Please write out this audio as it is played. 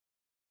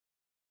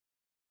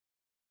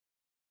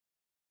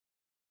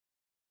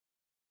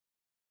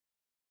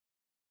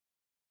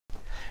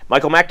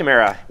Michael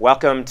McNamara,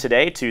 welcome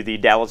today to the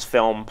Dallas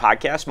Film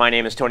Podcast. My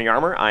name is Tony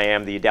Armour. I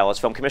am the Dallas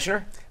Film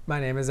Commissioner. My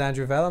name is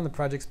Andrew Vell. I'm the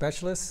Project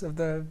Specialist of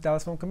the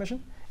Dallas Film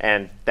Commission.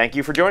 And thank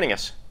you for joining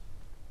us.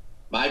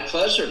 My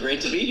pleasure.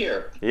 Great to be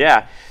here.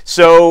 Yeah.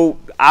 So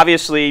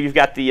obviously you've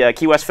got the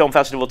Key West Film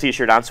Festival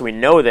T-shirt on, so we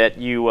know that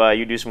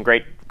you do some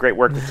great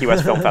work with Key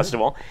West Film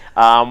Festival.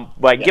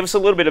 But give us a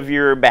little bit of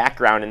your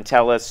background and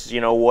tell us,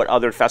 what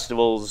other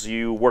festivals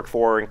you work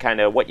for and kind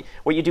of what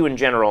you do in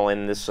general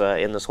in this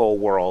whole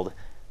world.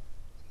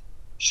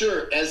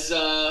 Sure. As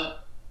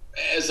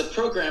a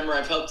programmer,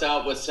 I've helped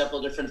out with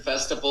several different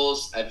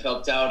festivals. I've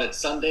helped out at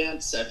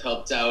Sundance. I've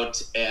helped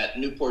out at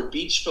Newport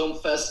Beach Film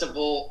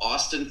Festival,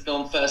 Austin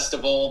Film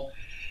Festival.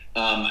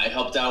 I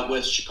helped out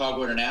with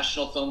Chicago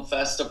International Film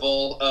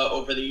Festival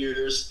over the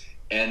years.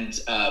 And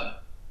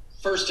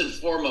first and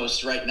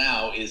foremost right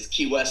now is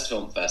Key West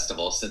Film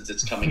Festival, since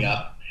it's coming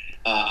up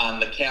on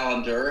the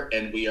calendar,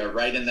 and we are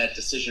right in that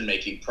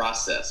decision-making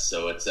process.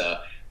 So it's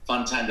a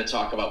fun time to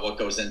talk about what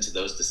goes into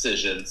those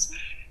decisions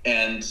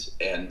and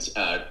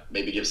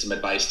maybe give some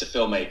advice to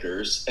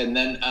filmmakers. And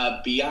then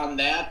beyond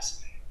that,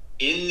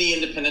 in the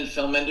independent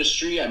film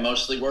industry, I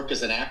mostly work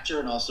as an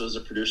actor and also as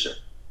a producer.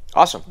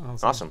 Awesome.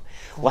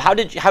 Well, how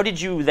did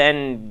you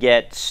then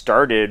get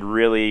started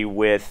really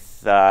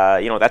with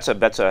that's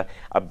a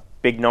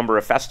big number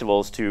of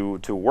festivals to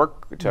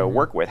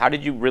work with. How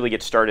did you really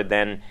get started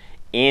then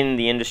in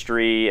the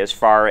industry as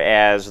far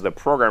as the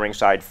programming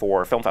side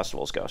for film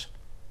festivals goes?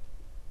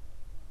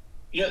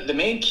 The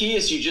main key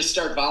is you just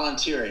start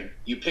volunteering.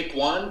 You pick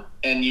one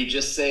and you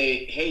just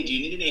say, hey, do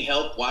you need any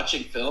help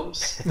watching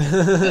films?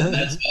 And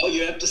that's all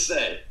you have to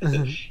say.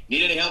 Need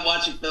any help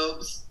watching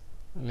films?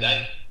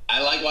 Yeah.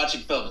 I like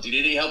watching films. Do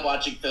you need any help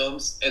watching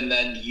films? And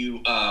then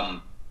you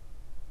kind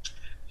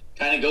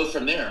of go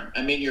from there.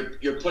 I mean,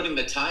 you're putting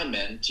the time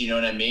in, do you know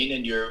what I mean?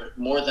 And you're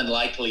more than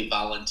likely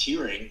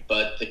volunteering.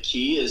 But the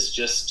key is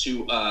just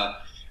to, I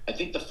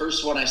think the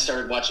first one I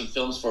started watching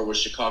films for was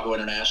Chicago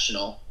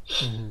International.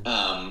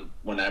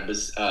 When I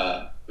was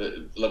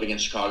living in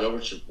Chicago,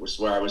 which was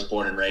where I was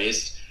born and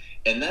raised.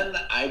 And then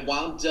I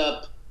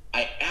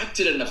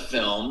acted in a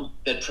film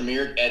that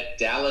premiered at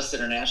Dallas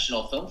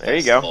International Film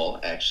Festival,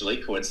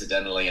 actually,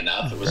 coincidentally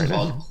enough. It was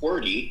called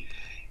Qwerty.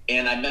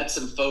 And I met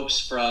some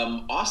folks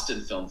from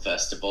Austin Film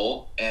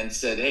Festival and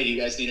said, hey, do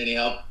you guys need any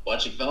help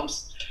watching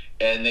films?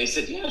 And they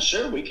said, yeah,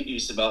 sure, we could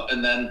use some help.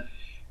 And then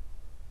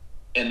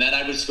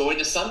I was going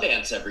to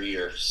Sundance every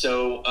year.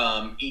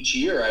 So each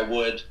year I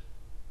would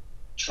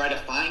try to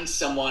find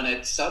someone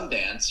at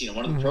Sundance,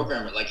 one of the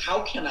programmers, like,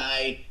 how can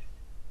I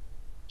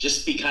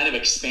just be kind of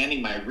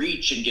expanding my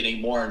reach and getting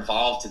more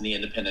involved in the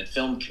independent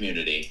film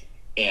community?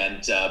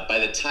 And by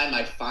the time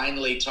I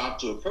finally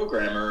talked to a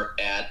programmer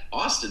at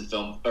at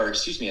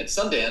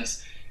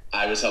Sundance,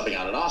 I was helping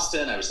out at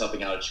Austin, I was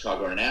helping out at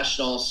Chicago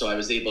International, so I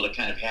was able to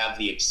kind of have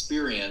the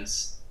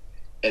experience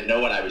and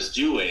know what I was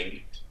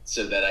doing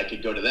so that I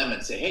could go to them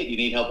and say, hey, do you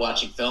need help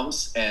watching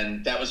films?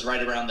 And that was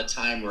right around the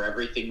time where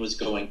everything was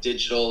going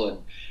digital and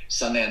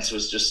Sundance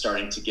was just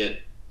starting to get,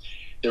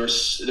 there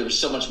was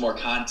so much more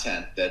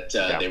content that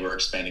they were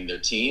expanding their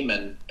team.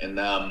 And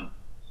then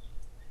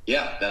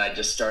I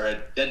just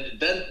started, then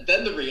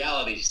the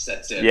reality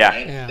sets in,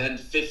 right? Yeah. Then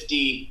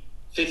 50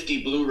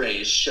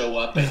 Blu-rays show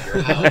up at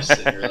your house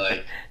and you're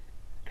like,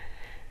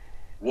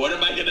 what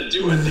am I going to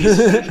do with these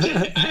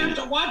 50? I have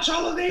to watch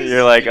all of these.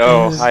 You're like,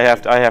 oh, I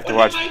have to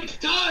watch. What have I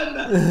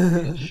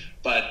done?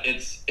 But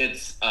it's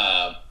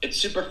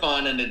super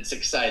fun and it's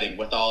exciting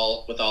with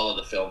all of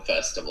the film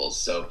festivals.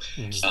 So,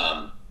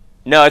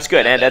 no, it's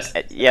good, and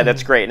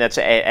that's great,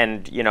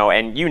 and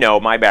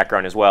my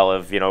background as well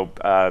of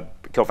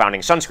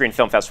co-founding Sunscreen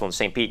Film Festival in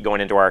St. Pete,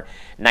 going into our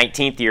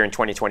 19th year in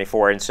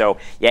 2024. And so,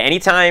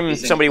 anytime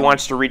somebody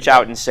wants to reach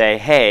out and say,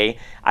 hey,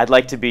 I'd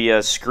like to be a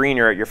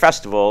screener at your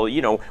festival,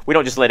 we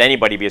don't just let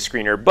anybody be a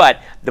screener,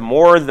 but the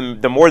more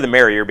the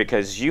merrier,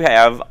 because you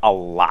have a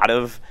lot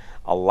of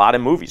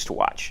movies to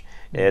watch.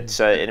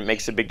 It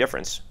makes a big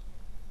difference.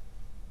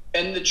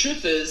 And the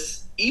truth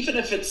is, even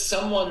if it's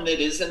someone that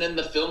isn't in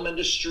the film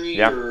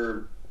industry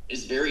or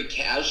is very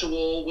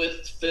casual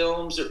with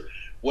films or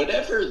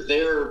whatever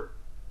their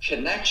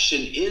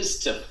connection is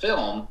to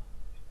film,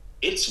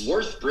 it's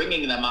worth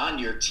bringing them on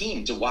your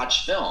team to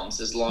watch films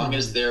as long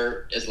as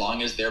they're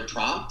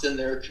prompt and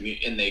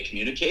they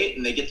communicate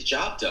and they get the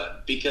job done.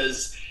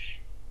 Because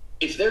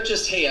if they're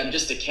just, hey, I'm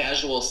just a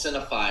casual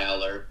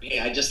cinephile, or hey,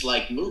 I just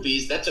like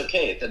movies, that's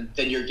okay.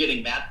 Then you're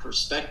getting that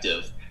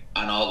perspective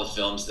on all the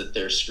films that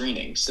they're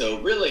screening.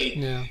 So really,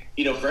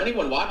 for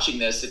anyone watching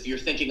this, if you're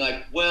thinking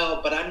like,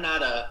 well, but I'm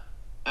not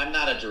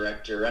a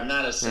director, I'm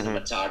not a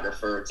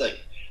cinematographer, it's like,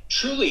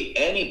 truly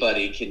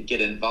anybody can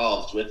get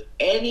involved with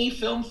any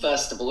film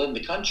festival in the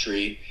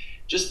country.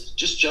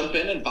 Just jump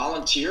in and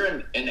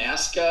volunteer and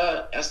ask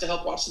to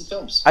help watch some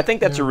films. I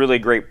think that's a really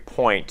great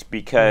point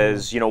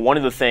because one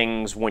of the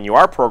things when you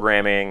are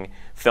programming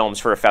films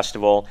for a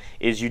festival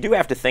is you do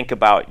have to think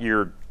about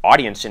your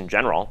audience in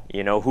general.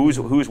 You know,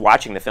 who's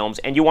watching the films,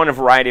 and you want a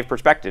variety of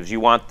perspectives. You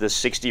want the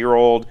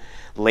 60-year-old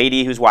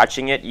lady who's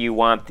watching it. You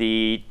want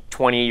the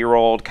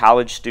 20-year-old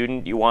college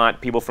student. You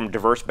want people from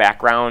diverse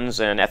backgrounds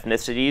and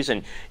ethnicities,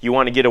 and you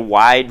want to get a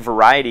wide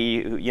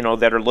variety, you know,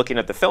 that are looking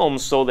at the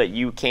films so that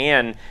you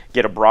can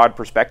get a broad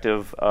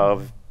perspective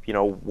of, you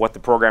know, what the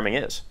programming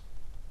is.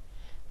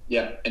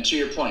 Yeah, and to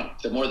your point,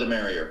 the more the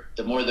merrier.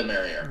 The more the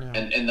merrier.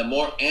 Yeah. And the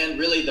more, and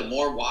really the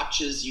more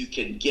watches you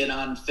can get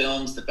on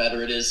films, the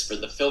better it is for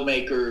the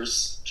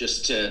filmmakers,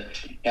 just to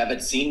have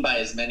it seen by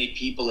as many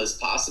people as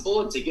possible,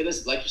 and to get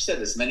us, like you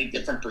said, as many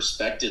different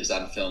perspectives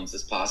on films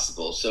as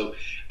possible. So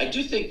I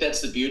do think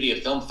that's the beauty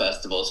of film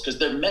festivals, because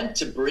they're meant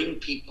to bring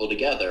people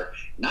together,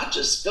 not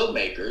just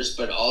filmmakers,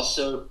 but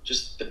also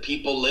just the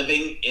people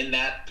living in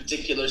that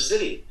particular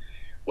city,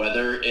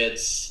 whether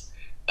it's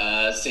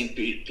St.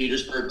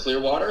 Petersburg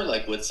Clearwater,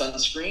 like with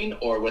Sunscreen,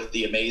 or with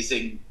the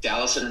amazing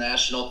Dallas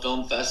International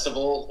Film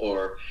Festival,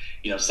 or,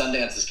 you know,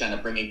 Sundance is kind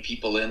of bringing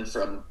people in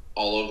from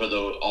all over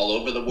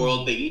the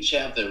world. They each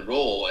have their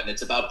role, and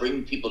it's about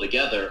bringing people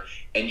together.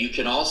 And you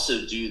can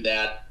also do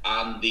that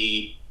on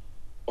the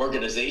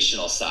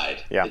organizational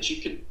side, that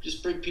you could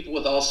just bring people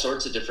with all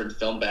sorts of different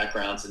film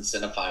backgrounds and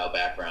cinephile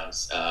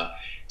backgrounds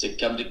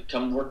to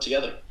come work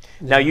together.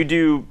 Now, you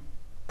do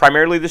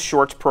primarily the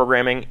shorts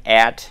programming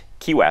at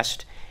Key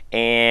West.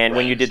 And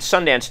when you did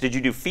Sundance, did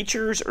you do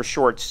features or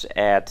shorts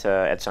at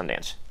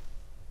Sundance?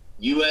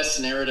 U.S.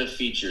 narrative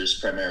features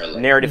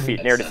primarily. Narrative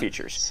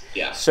features.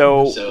 Yeah.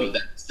 So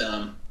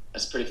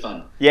that's pretty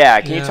fun.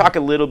 Yeah. Can you talk a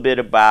little bit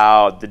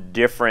about the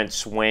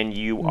difference when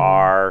you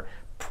are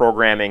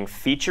programming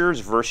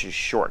features versus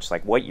shorts?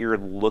 Like what you're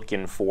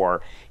looking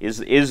for.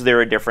 Is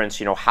there a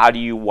difference? You know, how do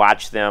you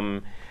watch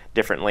them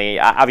differently?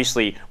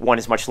 Obviously, one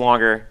is much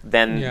longer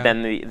than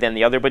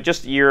the other, but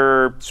just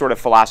your sort of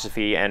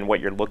philosophy and what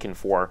you're looking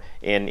for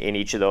in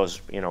each of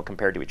those, you know,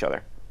 compared to each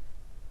other.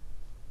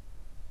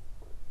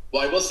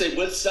 Well, I will say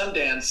with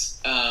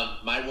Sundance,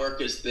 my work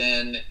has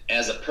been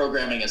as a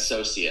programming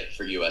associate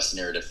for U.S.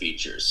 narrative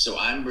features. So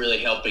I'm really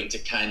helping to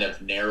kind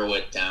of narrow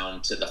it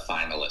down to the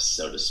finalists,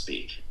 so to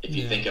speak. If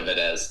you think of it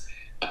as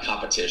a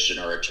competition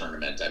or a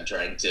tournament, I'm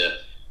trying to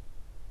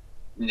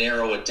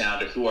narrow it down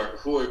to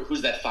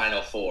who's that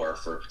final four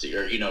for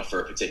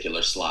a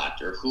particular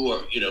slot, or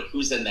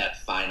who's in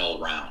that final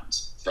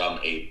round from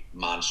a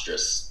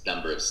monstrous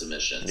number of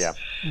submissions.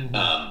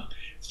 Yeah.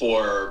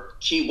 For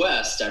Key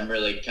West, I'm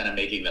really kind of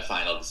making the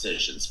final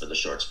decisions for the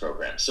shorts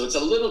program. So it's a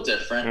little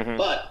different,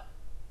 but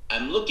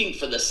I'm looking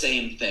for the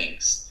same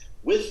things.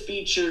 With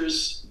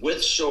features,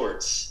 with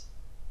shorts,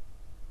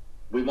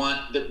 we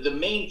want the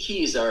main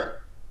keys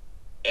are,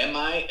 am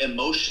I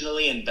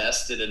emotionally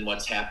invested in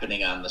what's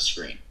happening on the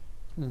screen?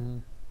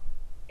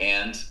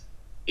 And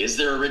is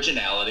there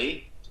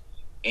originality?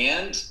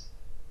 And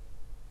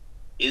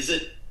is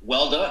it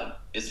well done?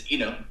 Is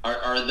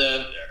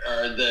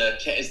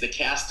the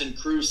cast and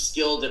crew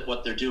skilled at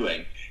what they're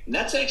doing? And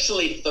that's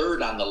actually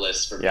third on the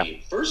list for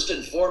me. First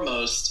and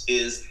foremost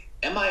is,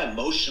 am I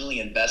emotionally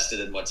invested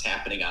in what's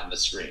happening on the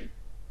screen?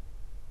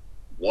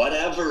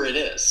 Whatever it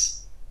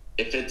is.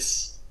 If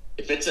it's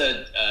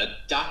a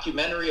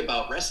documentary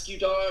about rescue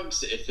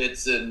dogs, if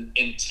it's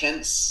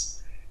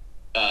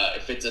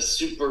if it's a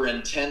super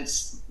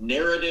intense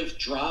narrative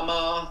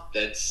drama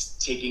that's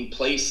taking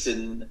place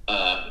in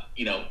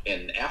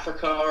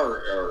Africa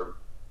or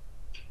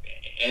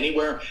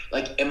anywhere,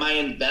 like, am I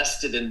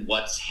invested in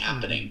what's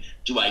happening?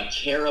 Do I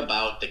care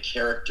about the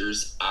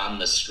characters on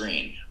the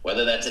screen?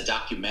 Whether that's a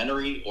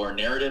documentary or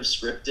narrative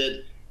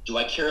scripted, do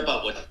I care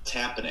about what's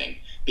happening?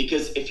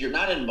 Because if you're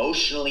not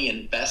emotionally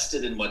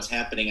invested in what's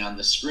happening on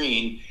the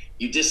screen,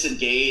 you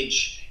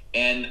disengage,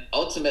 and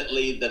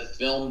ultimately the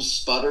film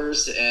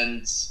sputters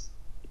and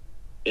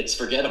it's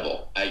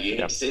forgettable. You hate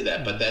to say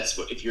that, but that's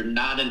what, if you're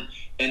not in.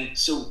 And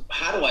so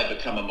how do I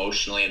become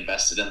emotionally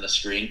invested in the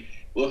screen?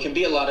 Well, it can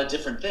be a lot of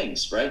different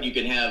things, right? You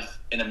can have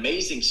an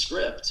amazing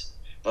script,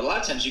 but a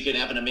lot of times you can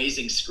have an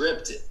amazing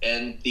script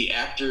and the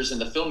actors and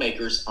the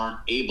filmmakers aren't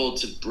able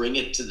to bring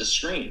it to the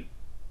screen.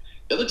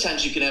 Other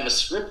times you can have a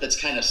script that's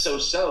kind of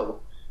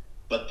so-so,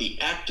 but the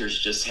actors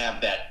just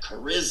have that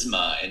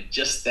charisma and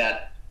just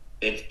that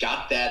they've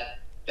got that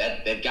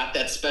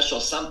special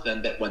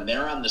something that when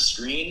they're on the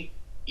screen,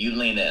 you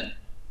lean in.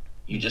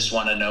 You just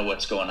want to know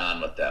what's going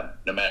on with them.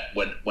 No matter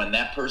when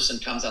that person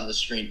comes on the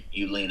screen,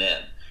 you lean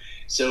in.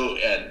 So,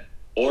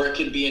 or it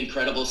can be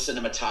incredible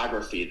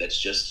cinematography that's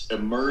just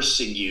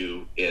immersing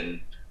you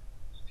in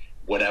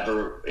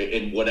whatever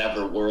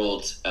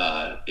world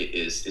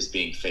is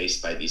being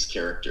faced by these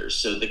characters.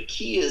 So the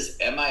key is,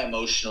 am I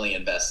emotionally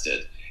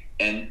invested?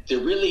 And there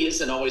really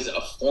isn't always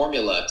a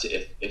formula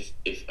to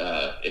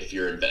if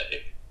you're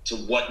to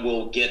what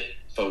will get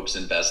folks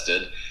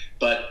invested.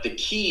 But the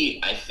key,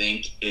 I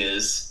think,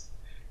 is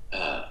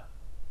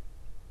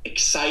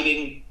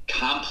exciting,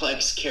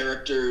 complex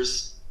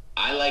characters.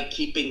 I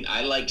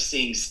like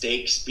seeing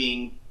stakes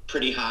being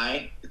pretty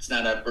high. It's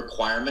not a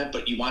requirement,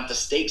 but you want the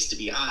stakes to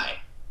be high.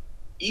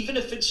 Even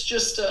if it's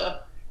just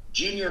a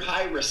junior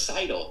high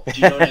recital.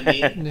 Do you know what I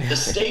mean? The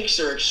stakes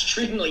are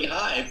extremely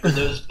high for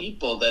those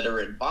people that are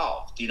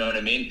involved. Do you know what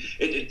I mean?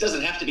 It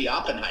doesn't have to be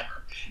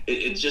Oppenheimer.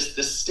 It's just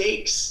the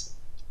stakes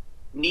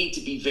need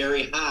to be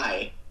very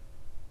high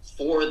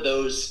for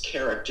those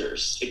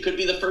characters. It could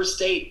be the first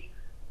date.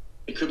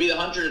 It could be the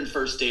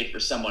 101st date for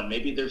someone.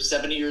 Maybe they're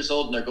 70 years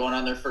old and they're going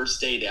on their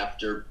first date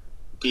after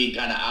being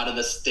kind of out of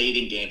the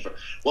dating game.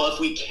 Well, if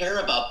we care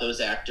about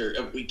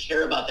if we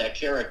care about that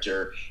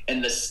character,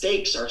 and the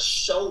stakes are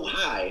so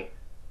high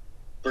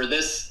for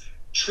this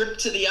trip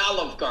to the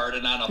Olive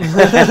Garden on a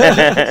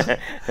Friday,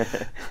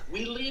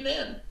 we lean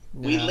in.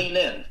 We lean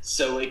in.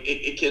 So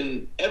it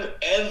can,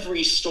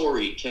 every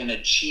story can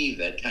achieve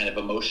that kind of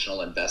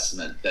emotional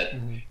investment that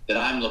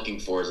I'm looking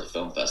for as a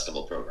film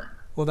festival programmer.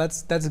 Well,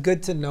 that's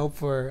good to know.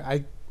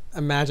 I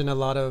imagine a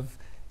lot of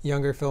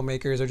younger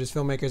filmmakers or just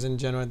filmmakers in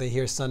general, they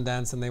hear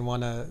Sundance and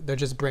they're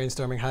just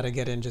brainstorming how to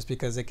get in, just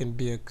because it can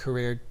be a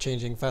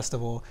career-changing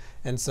festival.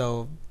 And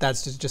so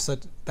that's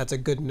that's a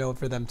good note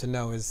for them to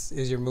know. Is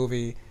your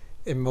movie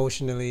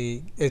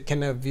emotionally?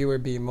 Can a viewer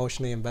be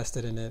emotionally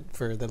invested in it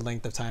for the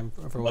length of time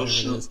for whatever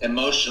it is?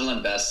 Emotional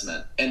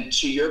investment. And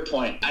to your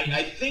point,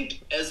 I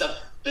think as a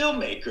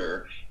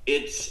filmmaker,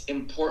 it's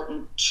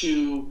important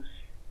to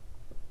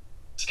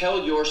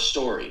tell your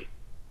story.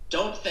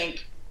 Don't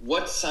think,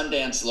 what's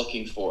Sundance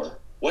looking for?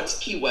 What's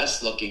Key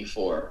West looking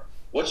for?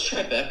 What's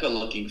Tribeca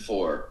looking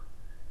for?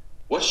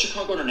 What's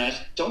Chicago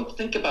International? Don't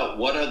think about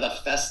what are the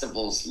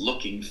festivals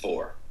looking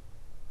for.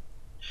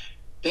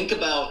 Think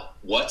about,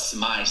 what's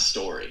my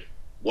story?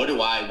 What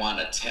do I want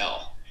to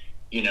tell?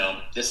 You know,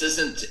 this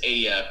isn't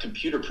a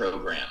computer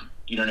program.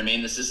 You know what I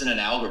mean? This isn't an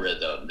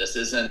algorithm.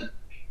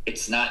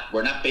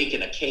 We're not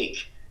baking a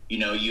cake. You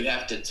know, you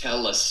have to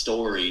tell a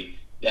story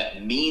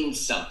that means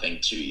something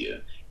to you.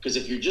 Because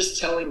if you're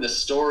just telling the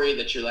story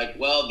that you're like,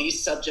 well,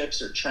 these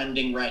subjects are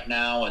trending right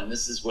now, and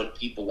this is what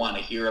people want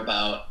to hear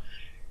about.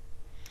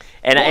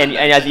 And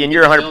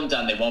you're 100. Film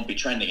done, they won't be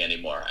trending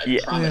anymore. I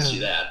promise you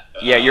that.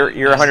 Yeah,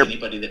 you're 100.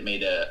 Anybody that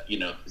made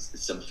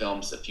some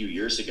films a few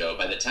years ago,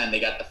 by the time they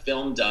got the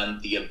film done,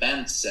 the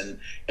events and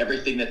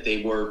everything that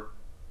they were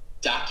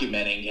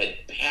documenting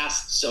had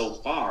passed so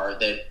far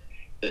that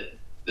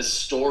the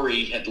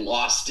story had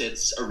lost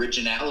its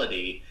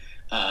originality.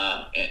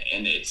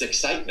 And its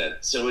excitement.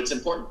 So it's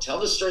important. Tell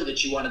the story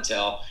that you want to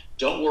tell.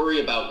 Don't worry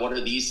about what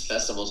are these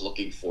festivals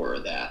looking for or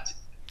that.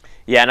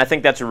 Yeah, and I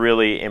think that's a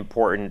really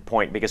important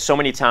point, because so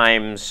many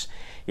times,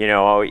 you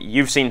know,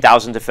 you've seen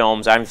thousands of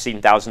films, I've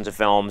seen thousands of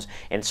films,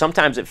 and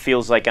sometimes it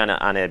feels like on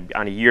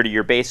a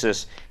year-to-year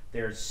basis,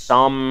 there's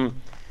some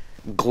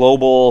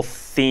global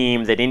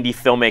theme that indie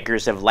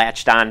filmmakers have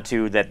latched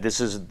onto, that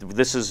this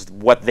is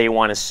what they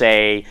want to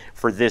say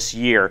for this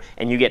year,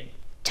 and you get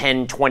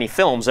 10, 20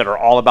 films that are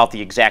all about the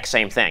exact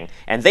same thing,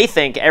 and they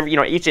think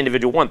each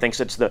individual one thinks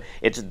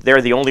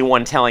they're the only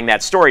one telling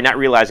that story, not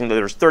realizing that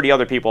there's 30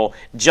 other people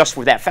just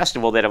for that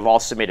festival that have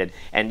all submitted.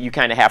 And you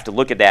kind of have to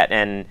look at that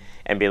and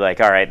be like,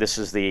 all right, this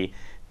is the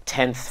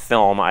 10th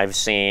film I've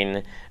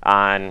seen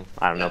on,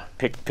 I don't know,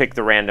 pick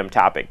the random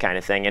topic kind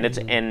of thing, and it's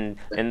and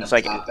it's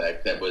like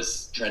topic that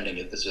was trending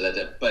at this or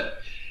that.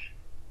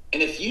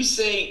 And if you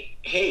say,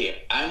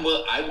 hey, I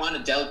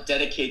want to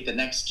dedicate the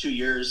next 2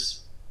 years,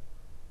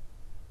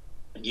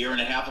 a year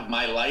and a half of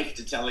my life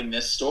to telling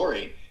this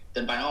story,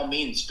 then by all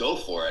means go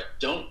for it.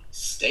 Don't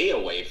stay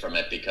away from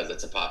it because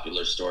it's a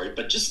popular story,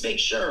 but just make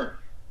sure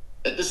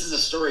that this is a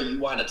story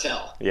you want to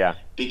tell. Yeah.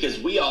 Because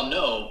we all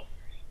know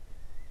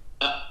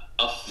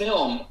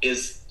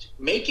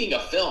making a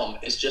film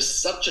is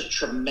just such a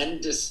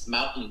tremendous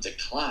mountain to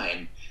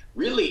climb.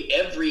 Really,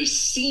 every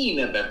scene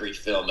of every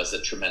film is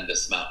a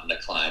tremendous mountain to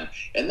climb.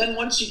 And then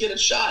once you get it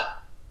shot,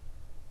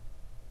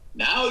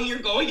 now you're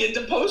going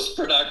into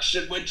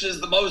post-production, which is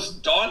the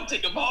most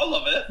daunting of all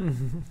of it.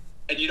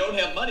 And you don't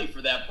have money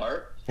for that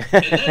part.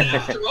 And then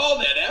after all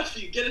that, after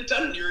you get it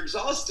done and you're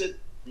exhausted,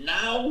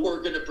 now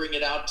we're going to bring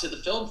it out to the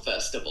film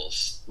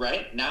festivals,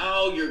 right?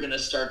 Now you're going to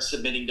start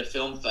submitting to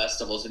film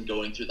festivals and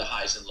going through the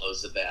highs and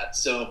lows of that.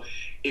 So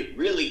it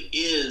really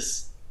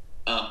is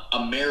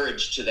a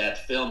marriage to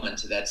that film and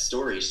to that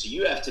story. So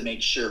you have to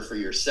make sure for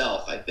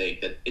yourself, I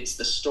think, that it's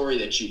the story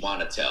that you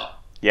want to tell.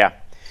 Yeah.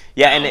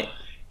 Yeah,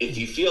 if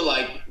you feel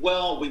like,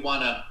 well, we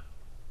want to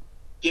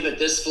give it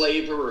this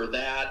flavor or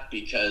that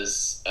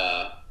because,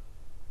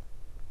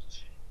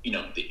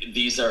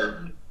 these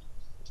are,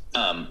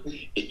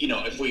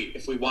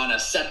 if we want to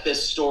set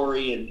this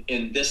story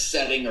in this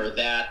setting or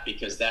that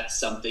because that's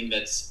something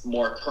that's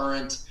more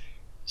current,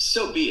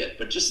 so be it.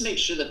 But just make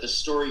sure that the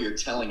story you're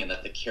telling and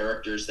that the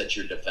characters that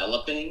you're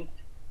developing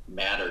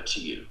matter to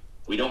you.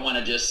 We don't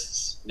want to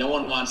no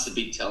one wants to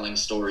be telling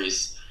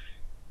stories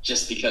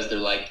just because they're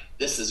like,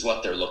 this is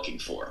what they're looking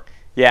for.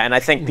 Yeah, and I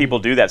think people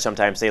do that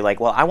sometimes. They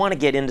like, well, I want to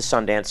get into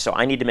Sundance, so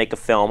I need to make a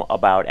film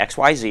about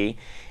XYZ,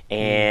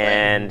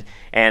 and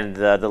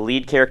the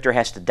lead character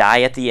has to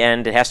die at the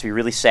end. It has to be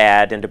really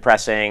sad and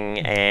depressing,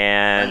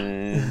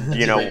 and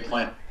Great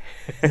point.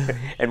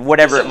 and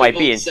whatever it might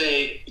be.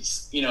 Say,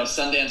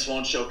 Sundance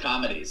won't show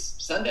comedies.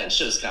 Sundance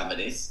shows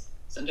comedies.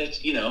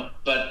 Sundance,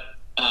 but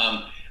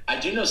I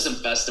do know some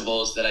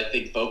festivals that I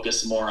think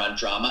focus more on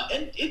drama,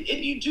 and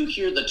you do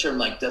hear the term,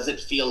 like, does it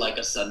feel like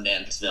a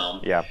Sundance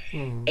film? Yeah.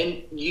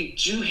 And you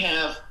do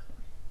have,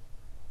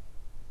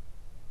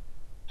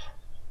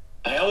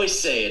 I always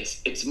say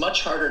it's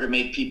much harder to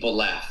make people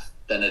laugh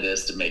than it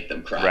is to make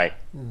them cry. Right.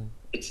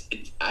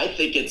 I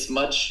think it's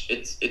much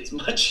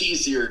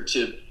easier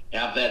to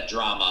have that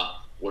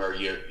drama where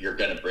you're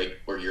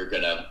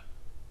gonna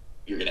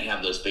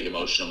have those big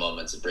emotional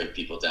moments and break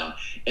people down,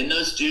 and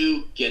those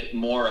do get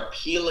more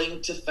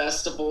appealing to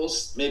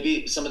festivals,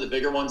 maybe some of the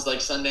bigger ones like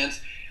Sundance.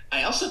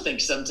 I also think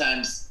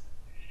sometimes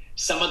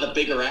some of the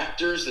bigger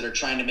actors that are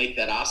trying to make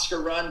that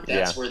Oscar run,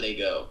 that's where they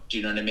go. Do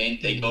you know what I mean?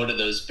 They go to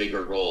those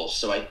bigger roles.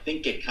 So I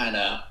think it kind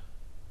of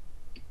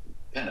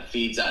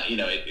feeds on,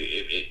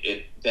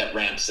 it that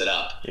ramps it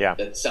up. Yeah.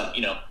 That some,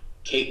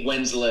 Kate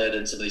Winslet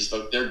and some of these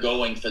folks, they're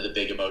going for the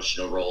big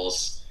emotional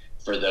roles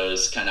for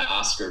those kind of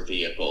Oscar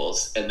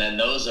vehicles. And then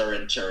those are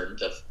in turn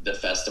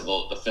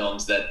the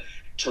films that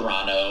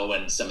Toronto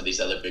and some of these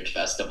other big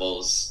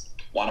festivals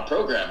want to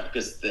program,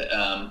 because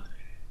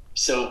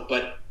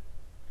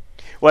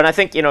well, and I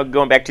think,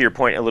 going back to your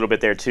point a little bit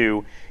there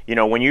too,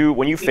 when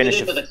you finish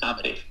with a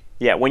comedy.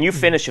 Yeah, when you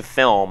finish a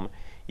film,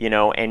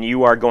 and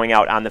you are going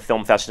out on the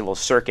film festival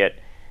circuit,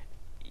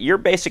 you're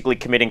basically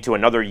committing to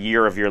another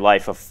year of your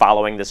life of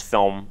following this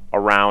film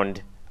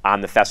around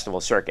on the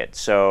festival circuit.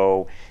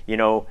 So,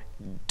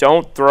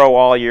 don't throw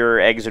all your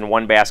eggs in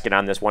one basket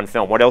on this one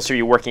film. What else are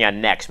you working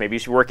on next? Maybe you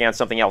should be working on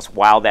something else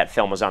while that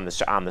film is on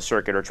the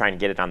circuit, or trying to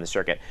get it on the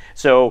circuit.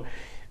 So,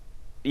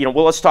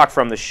 well, let's talk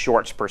from the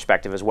shorts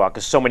perspective as well,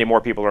 because so many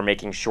more people are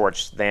making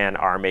shorts than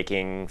are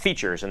making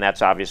features, and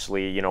that's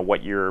obviously,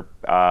 what your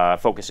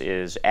focus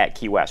is at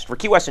Key West. For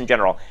Key West in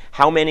general,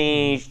 how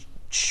many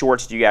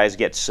shorts do you guys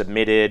get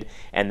submitted,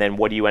 and then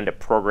what do you end up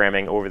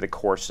programming over the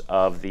course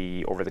of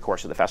the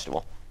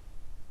festival?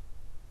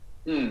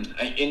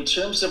 In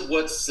terms of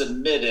what's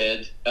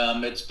submitted,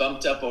 it's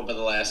bumped up over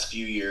the last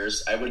few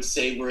years. I would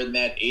say we're in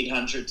that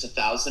 800 to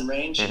 1,000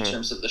 range in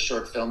terms of the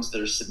short films that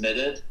are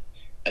submitted.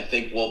 I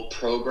think we'll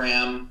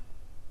program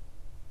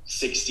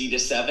 60 to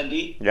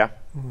 70. Yeah.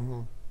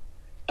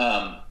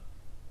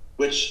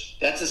 Which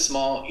that's a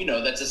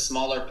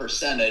smaller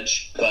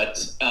percentage,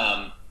 but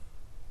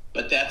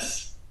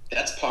that's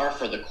par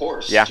for the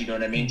course. Yeah. Do you know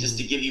what I mean? Just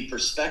to give you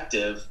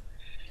perspective,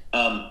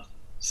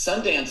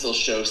 Sundance will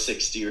show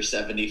 60 or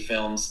 70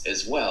 films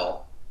as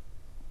well.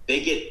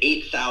 They get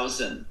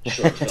 8,000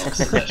 short film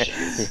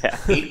submissions.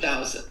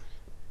 8,000.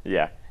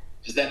 Yeah.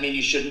 Does that mean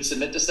you shouldn't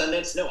submit to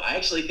Sundance? No, I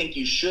actually think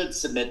you should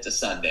submit to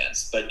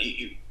Sundance, but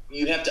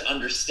you have to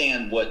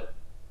understand what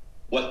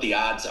the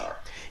odds are.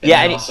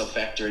 And also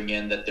factoring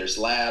in that there's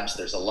labs,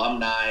 there's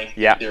alumni,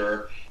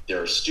 there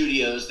are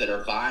studios that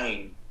are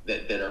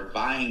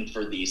vying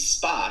for these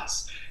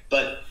spots.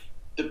 But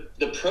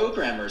the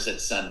programmers at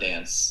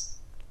Sundance,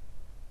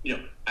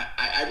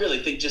 I really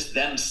think just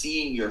them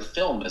seeing your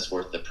film is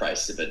worth the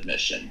price of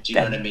admission. Do you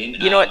know what I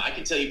mean? I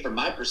can tell you from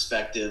my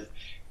perspective,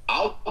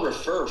 I'll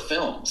refer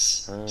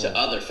films to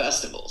other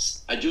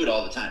festivals. I do it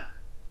all the time.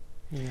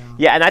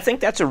 Yeah, and I think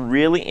that's a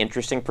really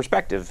interesting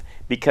perspective,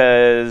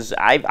 because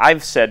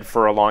I've said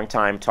for a long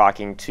time,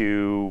 talking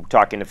to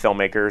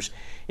filmmakers,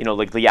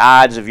 like the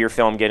odds of your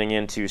film getting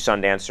into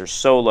Sundance are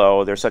so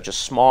low. They're such a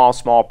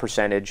small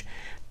percentage.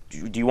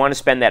 Do you want to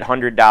spend that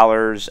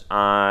 $100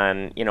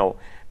 on,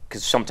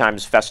 because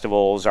sometimes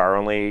festivals are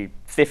only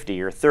 50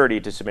 or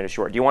 30 to submit a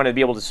short. Do you want to be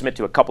able to submit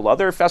to a couple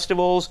other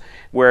festivals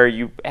where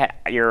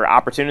your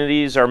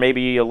opportunities are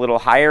maybe a little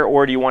higher,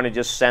 or do you want to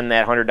just send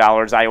that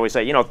 $100? I always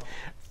say,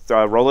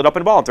 roll it up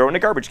in a ball and throw it in a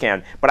garbage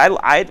can. But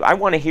I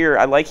want to hear,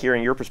 I like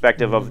hearing your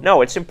perspective of,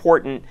 no, it's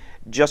important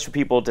just for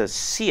people to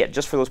see it,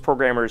 just for those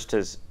programmers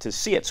to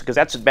see it, because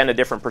that's been a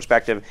different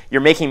perspective.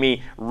 You're making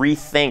me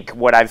rethink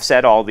what I've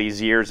said all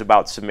these years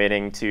about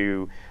submitting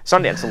to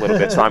Sundance a little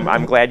bit, so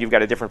I'm glad you've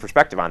got a different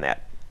perspective on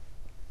that.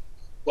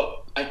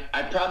 Well,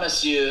 I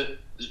promise you,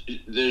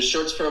 the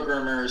shorts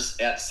programmers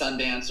at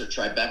Sundance or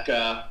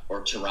Tribeca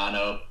or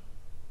Toronto,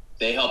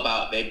 they help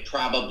out. They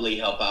probably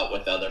help out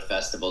with other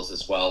festivals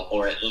as well,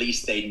 or at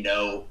least they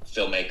know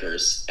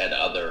filmmakers at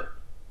other,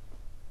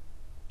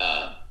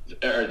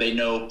 or they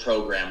know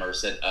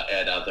programmers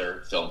at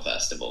other film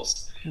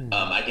festivals.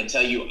 I can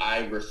tell you,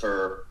 I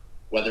refer,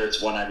 whether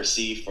it's one I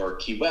receive for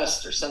Key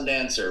West or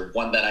Sundance, or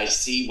one that I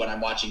see when I'm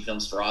watching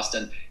films for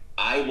Austin.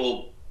 I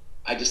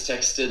just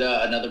texted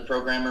another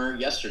programmer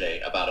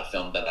yesterday about a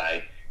film that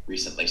I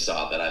recently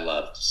saw that I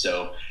loved.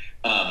 So.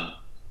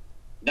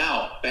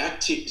 Now back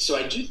to, so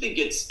I do think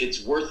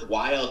it's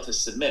worthwhile to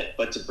submit,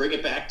 but to bring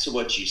it back to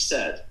what you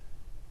said,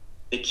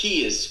 the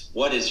key is,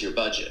 what is your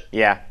budget?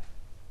 Yeah.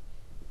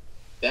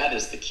 That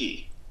is the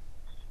key.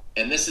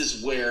 And this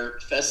is where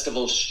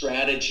festival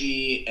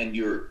strategy and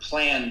your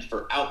plan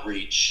for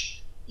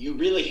outreach, you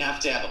really have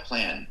to have a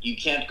plan. You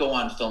can't go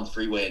on Film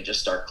Freeway and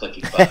just start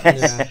clicking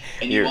buttons.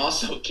 And you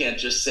also can't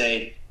just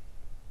say,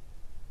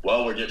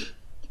 well,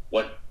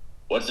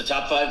 what's the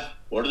top 5?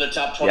 What are the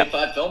top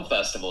 25 film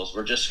festivals?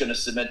 We're just going to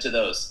submit to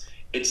those.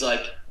 It's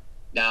like,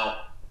 Now,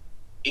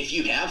 if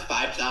you have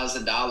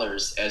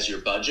 $5,000 as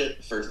your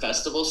budget for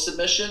festival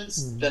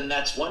submissions, then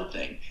that's one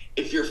thing.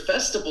 If your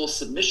festival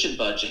submission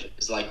budget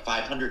is like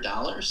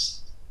 $500,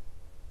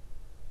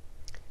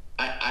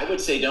 I would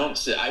say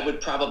I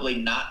would probably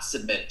not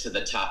submit to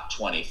the top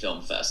 20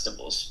 film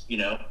festivals, you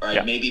know, or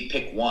I'd maybe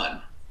pick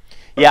one.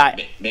 Yeah.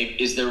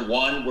 Maybe, is there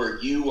one where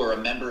you or a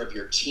member of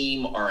your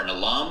team are an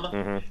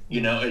alum?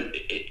 You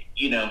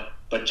know,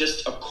 but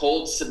just a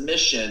cold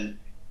submission.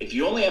 If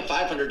you only have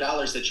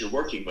 $500 that you're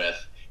working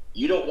with,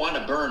 you don't want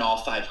to burn all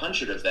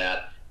 500 of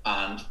that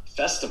on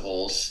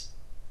festivals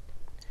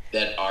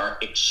that are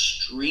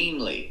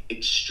extremely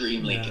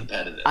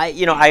competitive.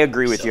 I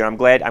agree with you. I'm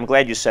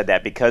glad you said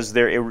that, because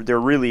there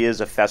really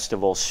is a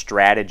festival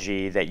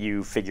strategy that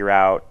you figure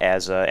out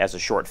as a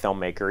short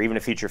filmmaker, even a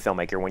feature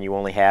filmmaker, when you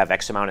only have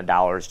X amount of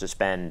dollars to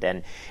spend,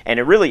 and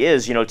it really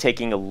is, you know,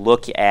 taking a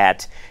look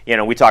at, you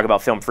know, we talk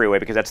about Film Freeway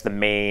because that's the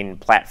main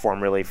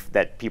platform really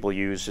that people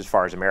use as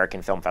far as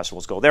American film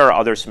festivals go. There are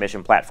other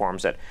submission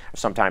platforms that are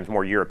sometimes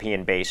more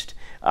European based,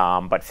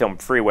 but Film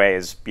Freeway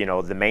is, you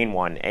know, the main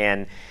one,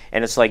 and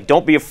it's like,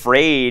 don't be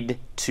afraid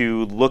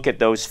to look at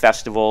those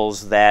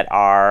festivals that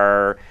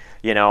are,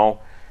 you know,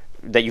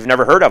 that you've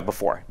never heard of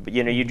before. But,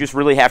 you know, you just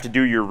really have to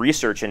do your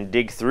research and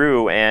dig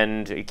through,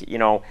 and, you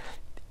know,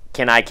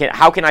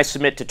 how can I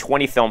submit to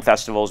 20 film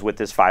festivals with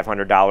this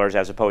 $500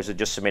 as opposed to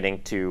just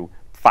submitting to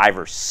 5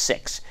 or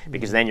 6?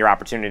 Because then your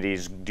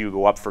opportunities do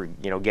go up for,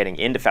 you know, getting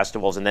into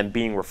festivals and then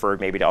being referred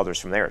maybe to others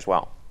from there as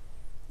well.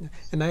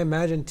 And I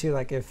imagine too,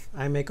 like if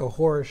I make a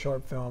horror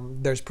short film,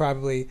 there's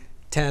probably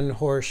 10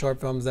 horror short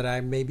films that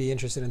I may be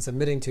interested in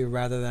submitting to,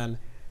 rather than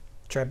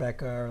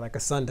Tribeca or like a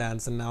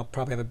Sundance, and I'll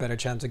probably have a better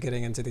chance of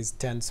getting into these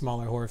 10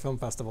 smaller horror film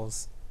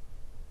festivals.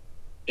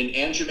 And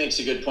Andrew makes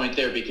a good point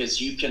there,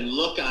 because you can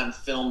look on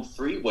Film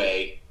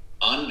Freeway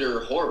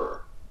under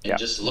horror and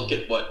just look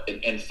at what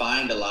and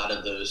find a lot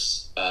of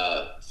those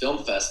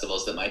film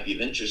festivals that might be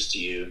of interest to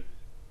you.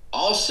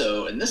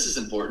 Also, and this is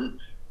important,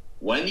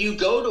 when you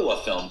go to a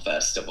film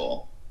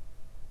festival,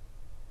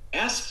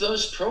 ask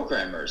those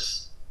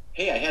programmers,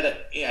 hey, I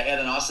had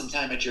an awesome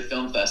time at your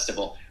film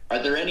festival.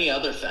 Are there any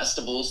other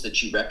festivals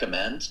that you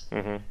recommend?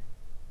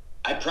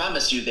 I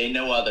promise you they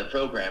know other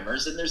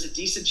programmers, and there's a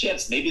decent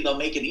chance maybe they'll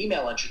make an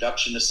email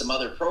introduction to some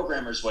other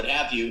programmers, what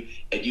have you,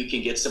 and you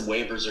can get some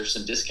waivers or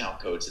some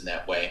discount codes in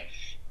that way.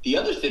 The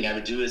other thing I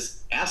would do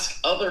is ask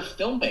other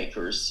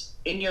filmmakers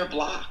in your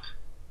block,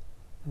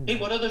 hey,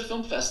 what other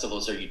film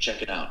festivals are you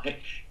checking out?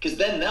 Because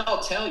then they'll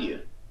tell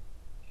you,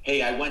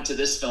 hey, I went to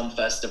this film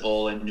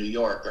festival in New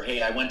York, or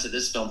hey, I went to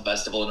this film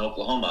festival in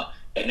Oklahoma,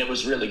 and it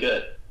was really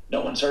good.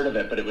 No one's heard of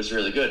it, but it was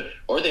really good.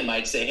 Or they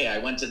might say, hey, I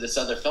went to this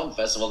other film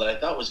festival that I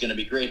thought was going to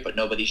be great, but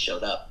nobody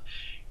showed up.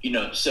 You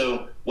know,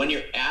 so when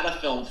you're at a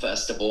film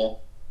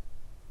festival,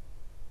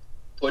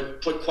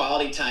 put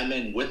quality time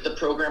in with the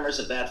programmers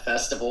of that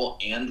festival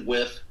and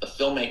with the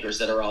filmmakers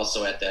that are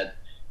also at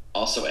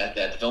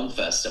that film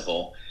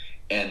festival.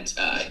 And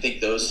I think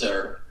those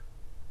are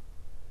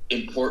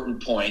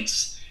important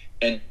points.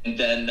 And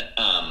then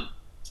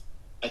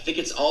I think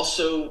it's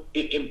also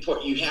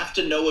important. You have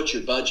to know what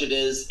your budget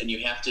is, and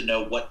you have to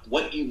know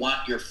what you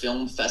want your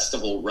film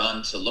festival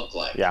run to look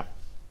like. Yeah.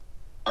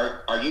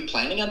 Are you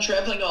planning on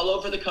traveling all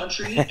over the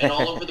country and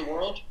all over the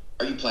world?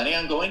 Are you planning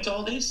on going to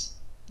all these?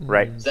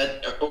 Right. Is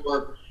that,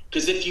 or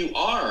because if you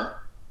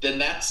are, then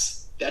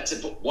that's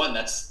one,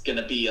 that's going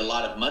to be a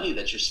lot of money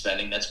that you're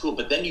spending. That's cool.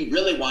 But then you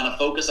really want to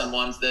focus on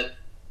ones that,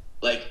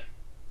 like,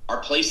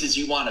 are places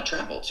you want to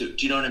travel to.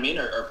 Do you know what I mean?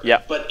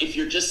 Yeah. But if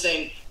you're just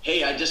saying,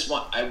 hey,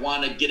 I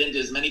want to get into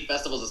as many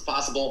festivals as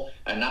possible,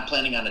 I'm not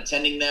planning on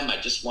attending them, I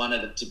just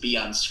wanted it to be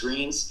on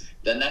screens,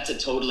 then that's a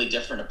totally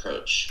different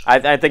approach.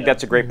 I think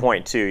that's a great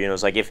point too. You know,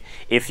 it's like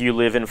if you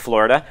live in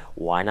Florida,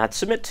 why not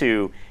submit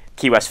to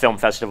Key West Film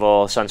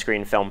Festival,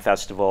 Sunscreen Film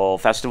Festival,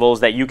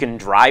 festivals that you can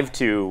drive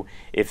to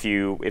if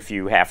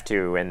you have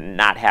to, and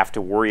not have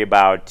to worry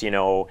about, you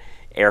know,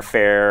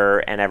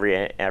 airfare and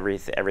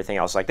everything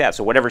else like that.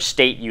 So whatever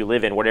state you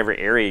live in, whatever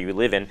area you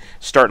live in,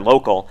 start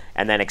local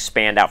and then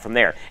expand out from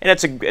there. And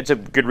it's a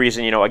good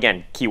reason, you know,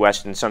 again, Key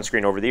West and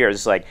Sunscreen over the years,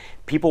 it's like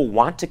people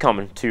want to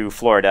come to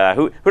Florida.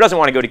 Who doesn't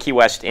want to go to Key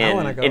West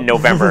in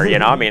November, you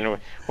know? I mean,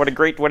 what a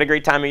great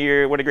time of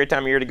year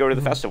to go to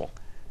the festival.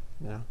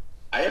 Yeah.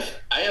 I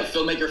have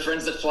filmmaker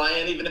friends that fly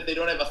in even if they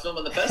don't have a film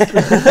in the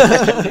festival.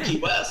 Just come to Key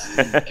West.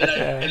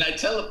 And I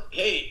tell them,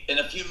 hey, in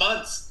a few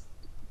months,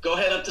 go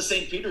head up to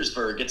St.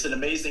 Petersburg. It's an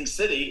amazing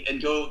city,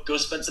 and go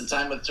spend some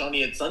time with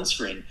Tony at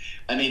Sunscreen.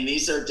 I mean,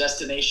 these are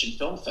destination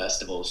film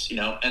festivals, you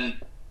know. And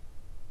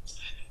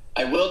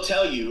I will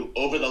tell you,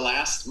 over the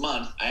last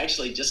month, I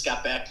actually just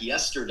got back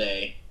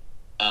yesterday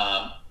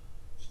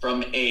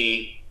from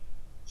a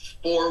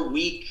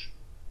 4-week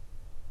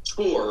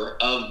tour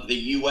of the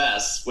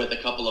U.S. with a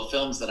couple of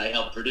films that I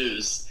helped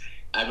produce.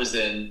 I was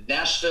in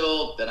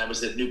Nashville, then I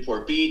was at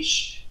Newport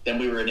Beach, then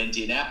we were in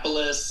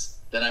Indianapolis.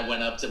 Then I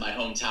went up to my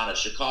hometown of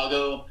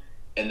Chicago,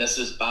 and this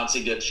was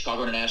bouncing to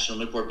Chicago International,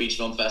 Newport Beach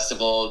Film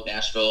Festival,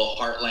 Nashville,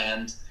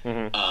 Heartland,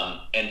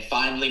 and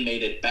finally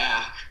made it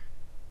back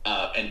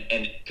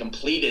and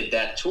completed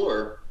that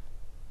tour,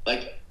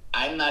 like,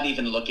 I'm not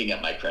even looking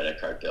at my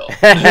credit card bill.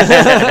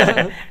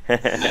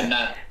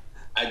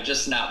 I'm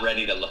just not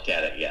ready to look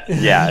at it yet.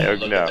 Yeah,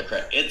 look at the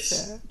credit.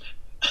 It's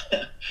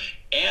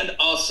and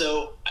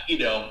also, you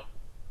know,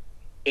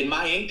 in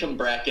my income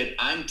bracket,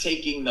 I'm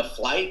taking the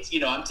flights.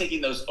 You know, I'm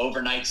taking those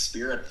overnight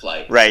Spirit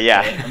flights. Right. Yeah.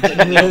 Right? I'm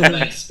taking the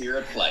overnight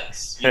Spirit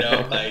flights. You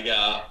know, like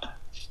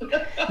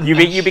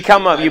you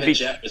become a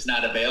jet was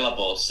not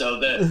available, so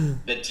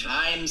the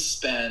time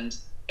spent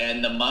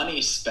and the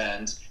money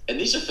spent. And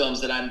these are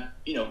films that I'm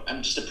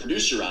just a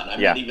producer on.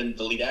 I'm not even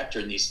the lead actor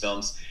in these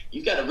films.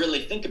 You've got to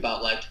really think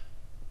about, like,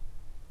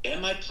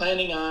 am I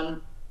planning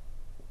on,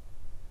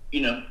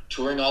 you know,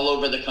 touring all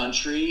over the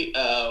country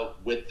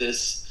with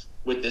this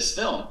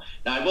film?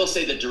 Now, I will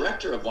say the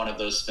director of one of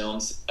those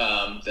films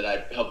that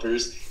I helped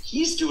produce,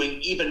 he's doing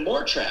even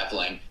more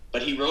traveling,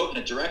 but he wrote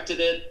and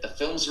directed it. The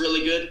film's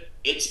really good.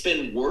 It's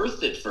been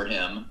worth it for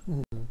him.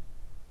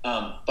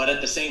 But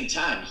at the same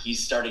time,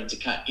 he's starting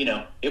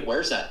to it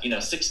wears out.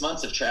 6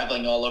 months of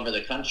traveling all over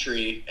the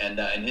country, and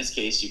in his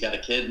case, you got a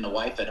kid and a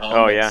wife at home.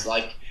 Oh, yeah. It's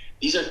like,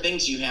 these are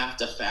things you have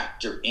to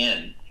factor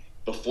in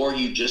before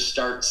you just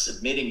start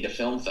submitting to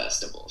film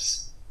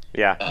festivals.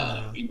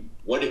 Yeah.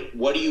 What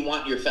do you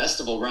want your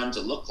festival run to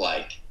look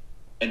like,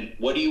 and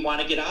what do you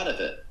want to get out of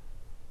it?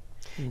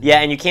 Yeah,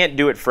 and you can't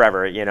do it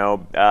forever,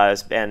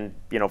 and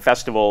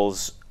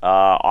festivals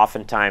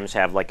oftentimes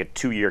have like a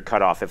 2-year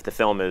cutoff. If the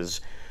film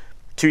is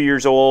 2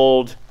 years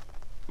old,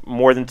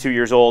 more than 2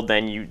 years old,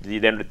 then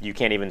you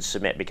can't even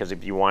submit, because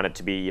if you want it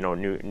to be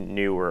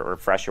new or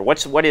fresher.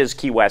 What is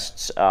Key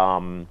West's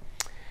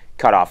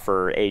cutoff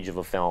for age of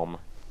a film?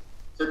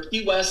 For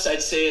Key West,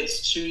 I'd say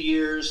it's 2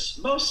 years.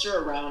 Most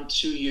are around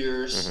 2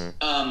 years.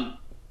 But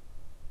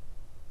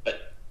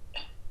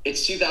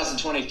it's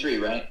 2023,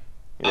 right?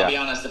 Yeah. I'll be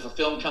honest, if a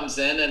film comes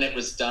in and it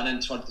was done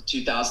in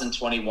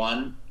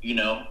 2021,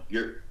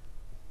 you're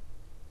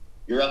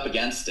up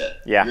against it.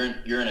 Yeah.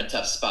 You're in a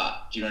tough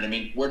spot. Do you know what I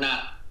mean?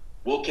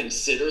 We'll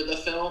consider the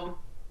film,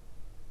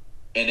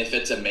 and if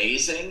it's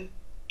amazing,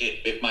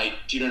 it might,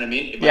 do you know what I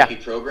mean? It might be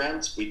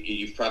programmed.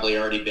 You've probably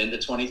already been to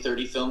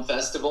 2030 film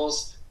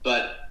festivals,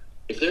 but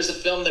if there's a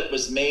film that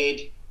was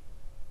made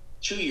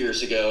 2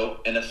 years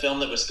ago and a film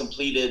that was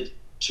completed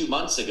 2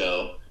 months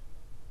ago,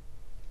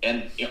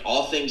 and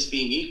all things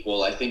being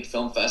equal, I think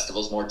film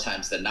festivals more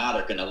times than not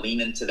are going to lean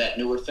into that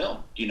newer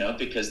film,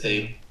 because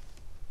they.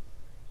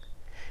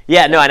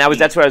 Yeah, no, and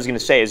that's what I was going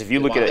to say. Is if you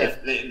look at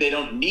it, they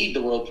don't need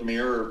the world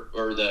premiere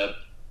or the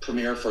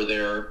premiere for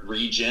their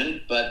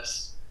region, but.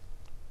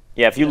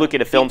 Yeah, if you look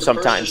at a film,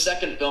 sometimes first or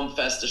second film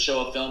fest to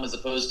show a film as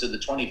opposed to the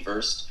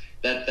 21st,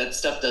 that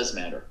stuff does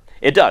matter.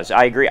 It does.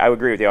 I agree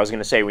with you. I was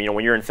going to say, when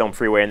you're in Film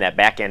Freeway in that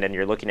back end and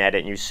you're looking at it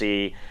and you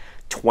see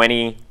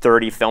 20,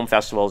 30 film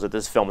festivals that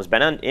this film has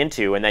been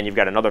into, and then you've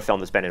got another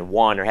film that's been in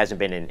one or hasn't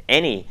been in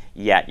any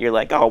yet, you're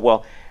like, oh,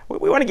 well,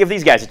 we want to give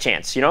these guys a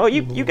chance.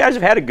 You guys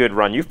have had a good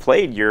run. You've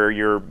played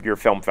your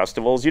film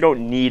festivals. You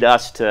don't need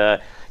us to,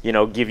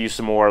 give you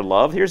some more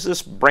love. Here's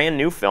this brand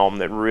new film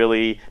that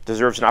really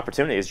deserves an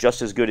opportunity. It's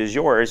just as good as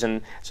yours,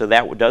 and so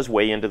that does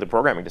weigh into the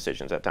programming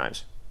decisions at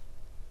times.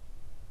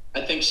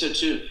 I think so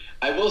too.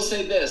 I will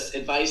say this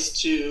advice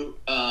to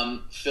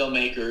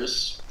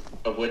filmmakers,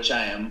 of which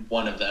I am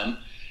one of them.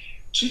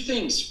 2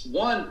 things.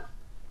 One,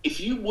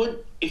 if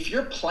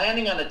you're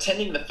planning on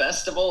attending the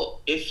festival,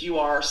 if you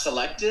are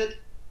selected,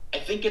 I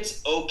think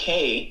it's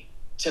okay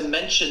to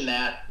mention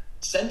that.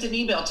 Send an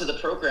email to the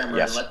programmer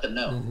and let them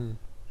know.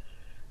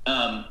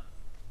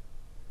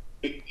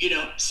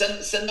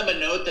 Send them a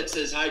note that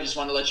says, "Hi, I just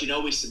want to let you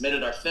know we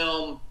submitted our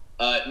film.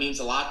 It means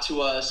a lot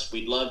to us.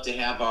 We'd love to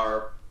have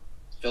our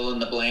fill in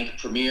the blank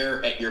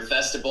premiere at your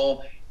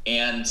festival,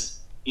 and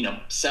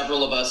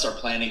several of us are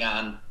planning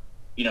on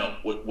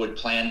would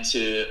plan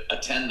to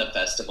attend the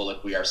festival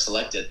if we are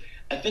selected."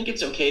 I think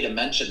it's okay to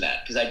mention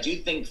that, because I do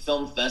think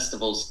film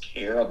festivals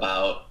care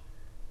about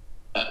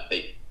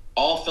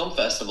all film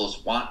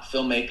festivals want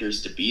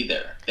filmmakers to be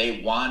there.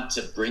 They want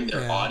to bring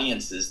their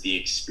audiences the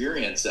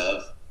experience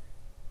of,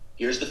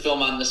 here's the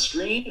film on the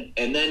screen,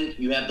 and then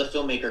you have the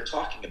filmmaker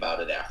talking about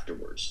it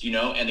afterwards,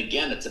 and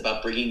again, it's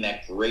about bringing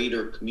that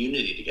greater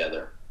community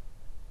together.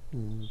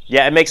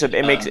 Yeah, I'm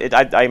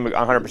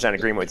 100%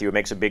 agreeing with you. It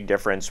makes a big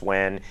difference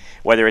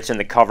whether it's in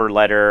the cover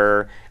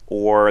letter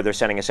or they're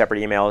sending a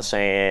separate email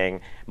saying,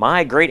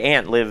 my great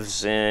aunt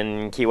lives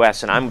in Key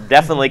West and I'm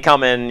definitely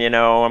coming,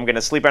 I'm going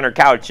to sleep on her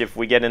couch if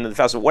we get into the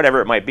festival,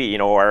 whatever it might be,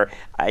 or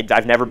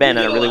I've never been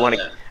and I really want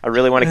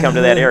to come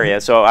to that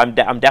area. So I'm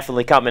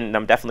definitely coming, and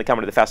I'm definitely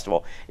coming to the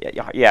festival.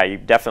 Yeah, you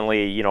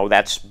definitely,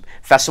 that's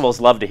festivals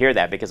love to hear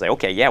that, because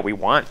we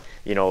want,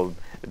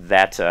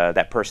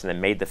 that person that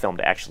made the film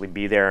to actually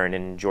be there and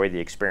enjoy the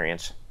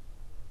experience.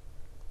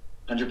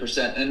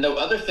 100%. And the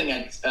other thing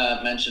I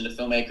mentioned to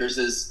filmmakers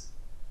is,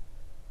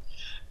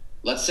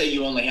 let's say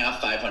you only have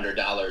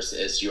 $500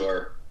 as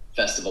your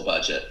festival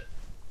budget.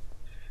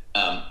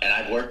 And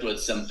I've worked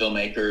with some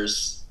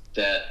filmmakers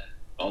that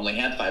only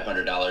had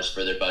 $500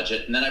 for their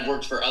budget. And then I've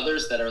worked for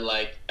others that are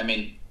like,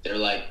 they're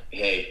like,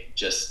 hey,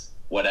 just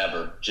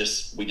whatever.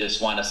 We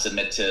just want to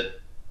submit to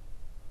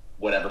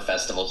whatever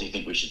festivals you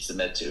think we should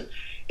submit to.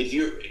 If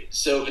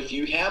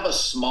you have a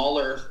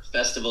smaller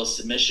festival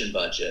submission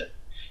budget,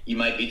 you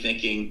might be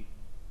thinking,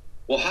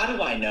 well, how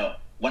do I know?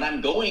 When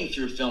I'm going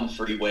through Film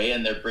Freeway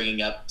and they're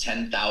bringing up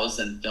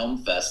 10,000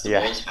 film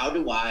festivals, how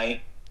do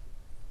I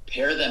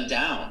pare them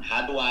down?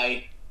 How do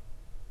I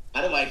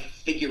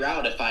figure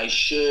out if I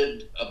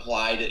should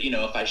apply to,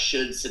 if I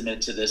should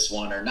submit to this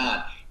one or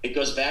not? It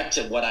goes back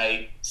to what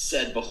I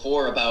said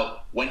before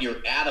about when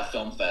you're at a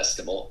film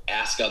festival,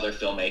 ask other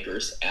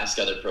filmmakers, ask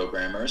other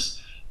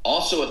programmers.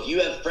 Also, if you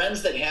have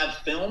friends that have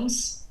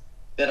films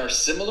that are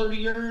similar to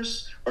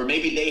yours, or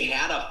maybe they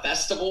had a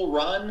festival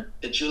run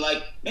that you're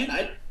like,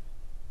 man,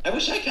 I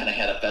wish I kind of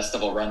had a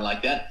festival run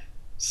like that.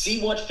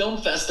 See what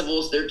film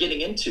festivals they're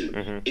getting into.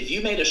 Mm-hmm. If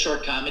you made a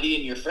short comedy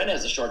and your friend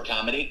has a short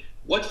comedy,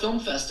 what film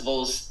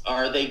festivals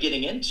are they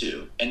getting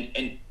into?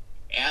 And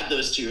add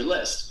those to your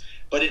list.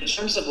 But in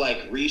terms of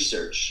like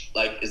research,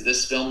 like, is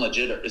this film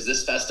legit, or is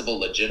this festival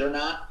legit or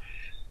not?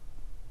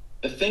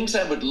 The things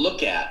I would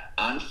look at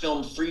on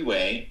Film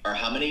Freeway are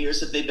how many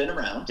years have they been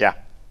around? Yeah.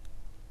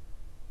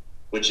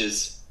 Which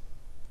is,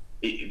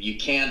 you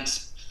can't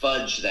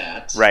fudge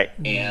that. Right.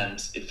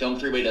 And Film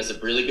Freeway does a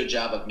really good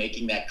job of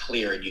making that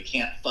clear, and you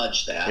can't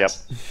fudge that. Yep.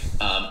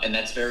 And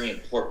that's very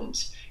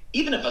important.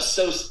 Even if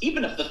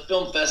the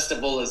film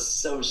festival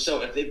is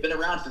if they've been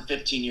around for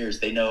 15 years,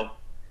 they know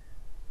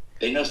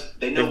they've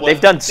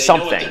what, done they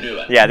something. know what they're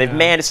doing. Yeah,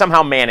 they've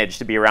somehow managed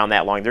to be around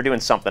that long. They're doing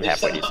something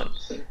halfway decent.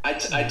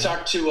 I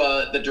talked to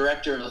the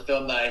director of the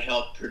film that I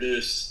helped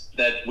produce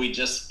that we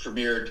just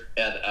premiered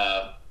at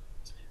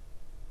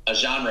a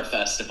genre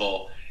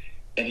festival,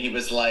 and he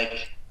was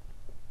like,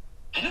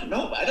 I don't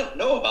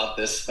know about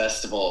this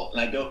festival.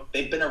 And I go,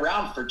 they've been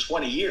around for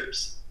 20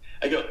 years.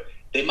 I go,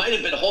 they might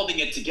have been holding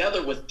it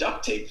together with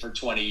duct tape for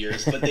 20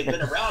 years, but they've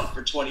been around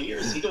for 20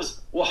 years. He goes,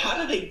 well, how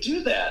do they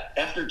do that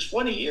after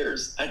 20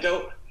 years? I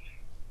go,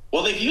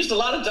 well, they've used a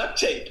lot of duct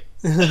tape.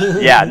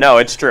 Yeah, no,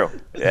 it's true.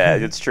 Yeah,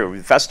 it's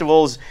true.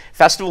 Festivals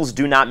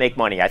do not make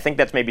money. I think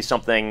that's maybe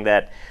something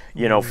that,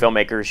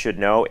 filmmakers should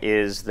know,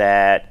 is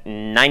that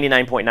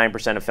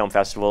 99.9% of film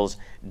festivals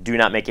do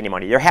not make any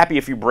money. They're happy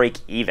if you break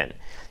even,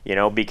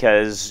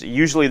 because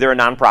usually they're a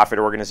nonprofit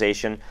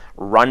organization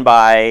run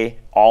by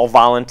all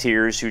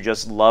volunteers who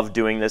just love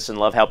doing this and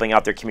love helping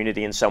out their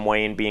community in some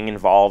way and being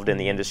involved in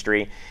the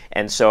industry.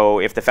 And so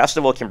if the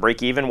festival can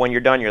break even when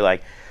you're done, you're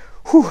like,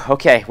 whew,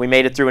 okay, we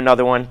made it through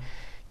another one.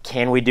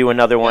 Can we do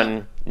another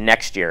one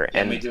next year?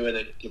 Can we do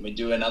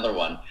another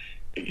one?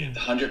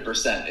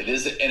 100%. It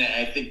is, and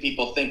I think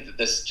people think that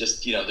this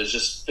just, there's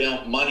just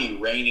film money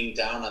raining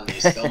down on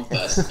these film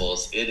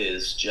festivals. It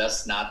is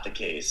just not the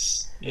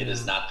case. It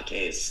is not the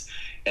case.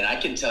 And I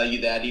can tell you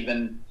that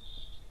I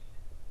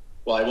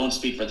won't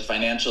speak for the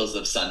financials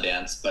of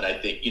Sundance, but I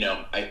think,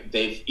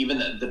 they've,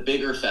 even the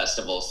bigger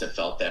festivals have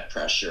felt that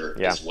pressure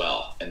as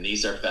well. And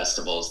these are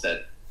festivals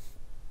that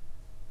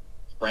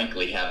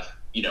frankly have,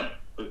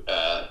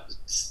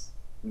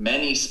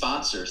 many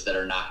sponsors that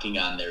are knocking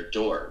on their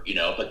door,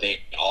 but they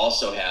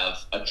also have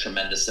a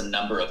tremendous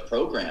number of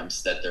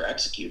programs that they're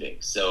executing.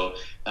 So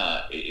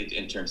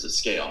in terms of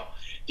scale.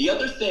 The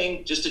other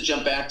thing, just to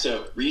jump back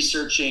to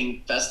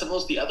researching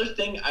festivals, the other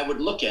thing I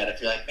would look at,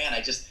 if you're like, man,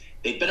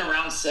 they've been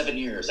around 7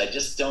 years.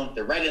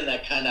 They're right in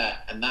that kind of,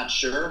 I'm not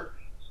sure.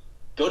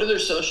 Go to their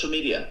social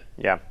media.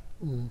 Yeah.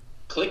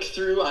 Click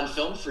through on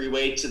Film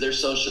Freeway to their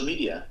social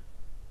media.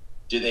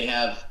 Do they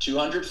have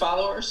 200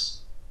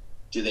 followers?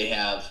 Do they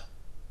have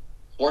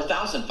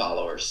 4,000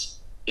 followers?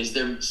 Is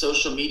their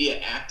social media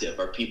active?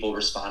 Are people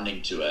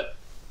responding to it?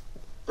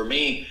 For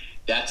me,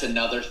 that's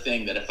another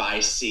thing that if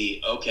I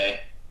see, okay,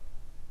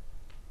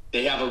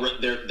 they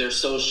have their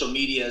social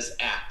media is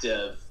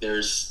active.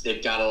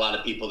 They've got a lot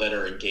of people that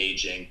are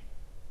engaging.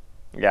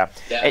 Yeah,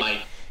 that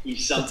might be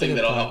something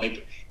that'll help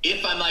me.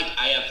 If I'm like,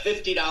 I have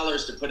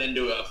 $50 to put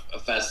into a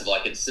festival, I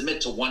can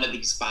submit to one of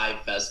these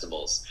 5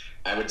 festivals.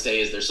 I would say,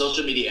 is their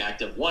social media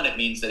active? One, it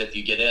means that if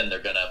you get in, they're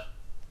gonna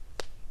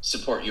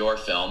support your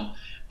film.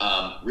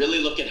 Really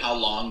look at how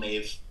long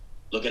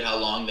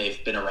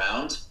they've been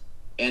around,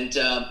 and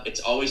it's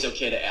always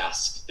okay to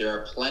ask. There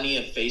are plenty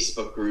of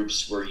Facebook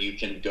groups where you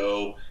can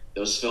go,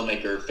 those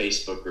filmmaker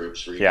Facebook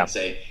groups where you can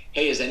say,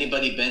 hey, has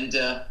anybody been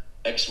to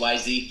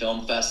XYZ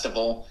Film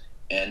Festival?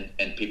 And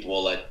people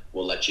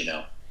will let you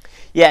know.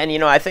 Yeah,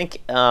 and I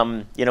think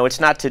it's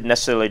not to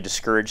necessarily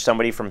discourage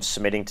somebody from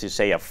submitting to,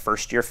 say, a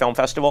first-year film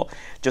festival.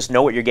 Just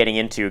know what you're getting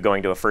into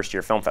going to a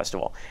first-year film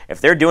festival. If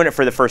they're doing it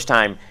for the first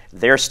time,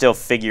 they're still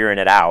figuring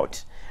it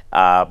out.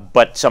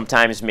 But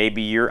sometimes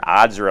maybe your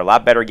odds are a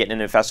lot better getting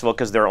into a festival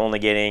because they're only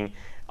getting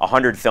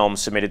 100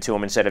 films submitted to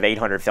them instead of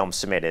 800 films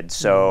submitted.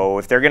 So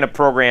if they're going to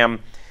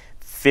program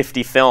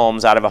 50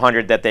 films out of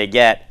 100 that they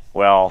get,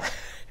 well,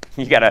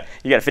 you got a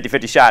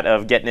 50-50 shot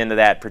of getting into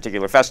that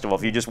particular festival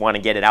if you just want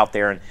to get it out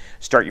there and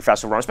start your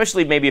festival run.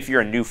 Especially maybe if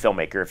you're a new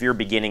filmmaker, if you're a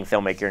beginning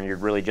filmmaker and you're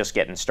really just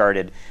getting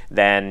started,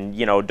 then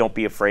don't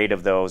be afraid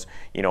of those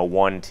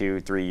 1, 2,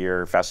 3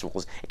 year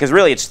festivals, because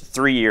really it's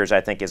 3 years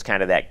I think is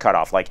kind of that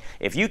cutoff. Like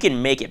if you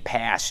can make it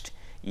past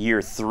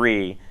year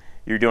 3,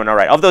 you're doing all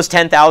right. Of those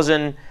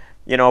 10,000,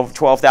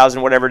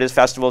 12,000, whatever it is,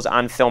 festivals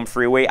on Film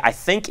Freeway, I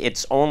think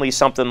it's only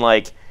something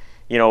like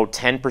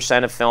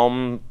 10% of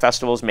film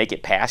festivals make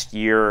it past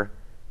year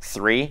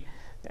 3.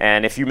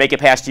 And if you make it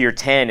past year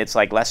 10, it's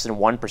like less than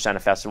 1%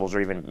 of festivals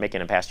are even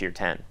making it past year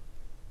 10.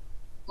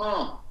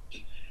 Oh,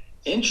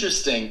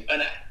 interesting.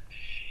 And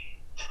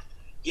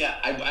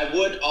I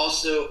would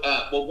also,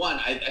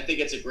 I think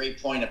it's a great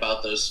point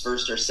about those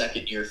first or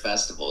second year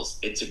festivals.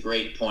 It's a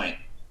great point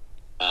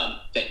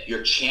that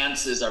your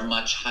chances are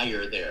much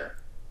higher there,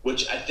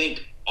 which I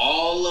think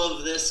all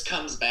of this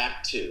comes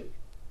back to.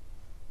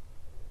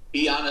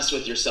 Be honest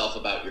with yourself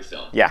about your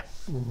film. Yeah.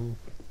 Mm-hmm.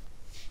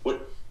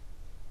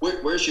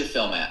 Where's your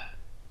film at?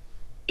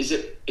 Is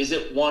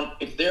it one?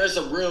 If there's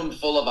a room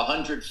full of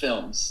 100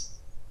 films,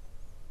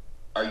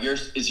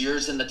 is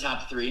yours in the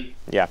top 3?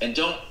 Yeah. And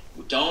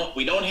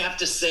we don't have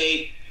to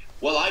say,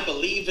 well, I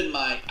believe in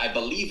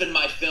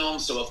my film,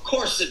 so of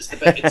course it's the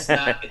best.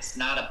 It's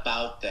not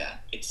about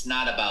that. It's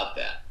not about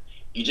that.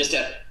 You just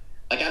have,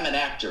 like, I'm an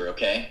actor,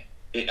 okay?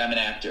 I'm an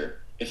actor.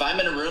 If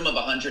I'm in a room of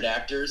 100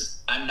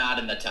 actors, I'm not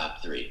in the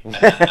top 3. I'm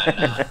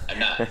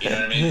not. You know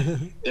what I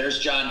mean? There's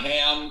John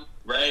Hamm,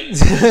 right?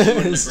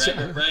 There's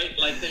McGregor, right?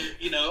 Like,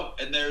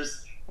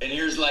 and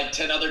here's like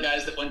 10 other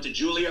guys that went to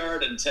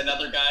Juilliard and 10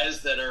 other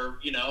guys that are,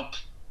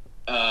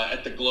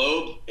 at the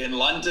Globe in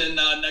London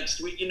next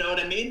week. You know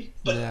what I mean?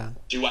 But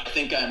do I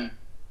think I'm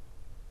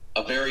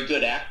a very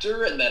good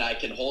actor and that I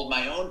can hold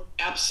my own?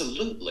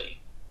 Absolutely.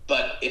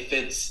 But if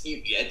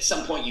at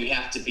some point you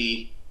have to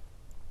be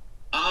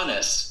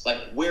honest, like,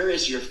 where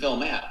is your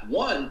film at?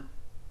 One,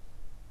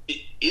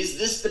 is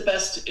this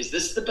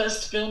the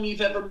best film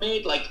you've ever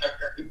made? Like,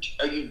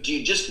 do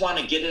you just want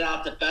to get it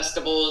out to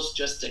festivals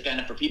just to kind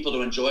of for people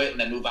to enjoy it and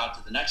then move out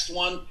to the next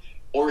one?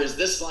 Or is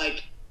this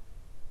like,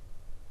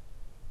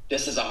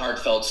 this is a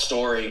heartfelt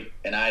story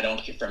and I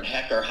don't, from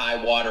heck or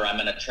high water, I'm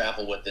going to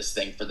travel with this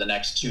thing for the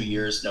next 2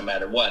 years no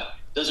matter what?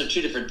 Those are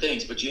two different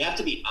things, but you have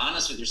to be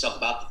honest with yourself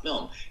about the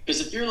film. Because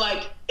if you're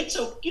like, it's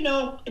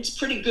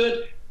pretty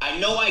good, I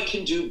know I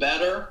can do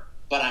better,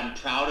 but I'm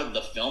proud of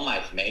the film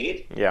I've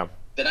made. Yeah.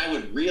 Then I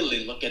would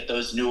really look at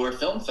those newer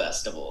film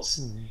festivals.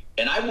 Mm-hmm.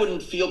 And I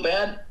wouldn't feel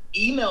bad.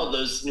 Email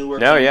those newer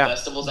film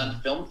festivals on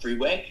Film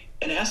Freeway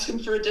and ask them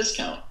for a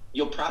discount.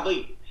 You'll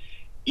probably,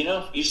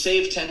 you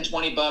save $10,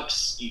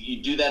 $20.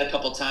 You do that a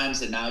couple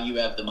times, and now you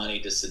have the money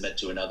to submit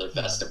to another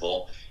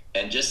festival.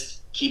 And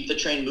just keep the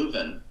train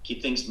moving,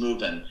 keep things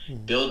moving.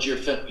 Mm-hmm. Build your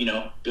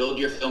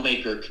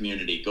filmmaker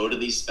community. Go to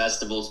these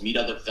festivals, meet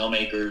other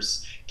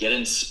filmmakers, get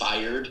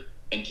inspired,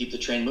 and keep the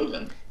train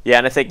moving. Yeah,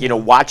 and I think,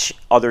 watch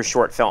other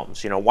short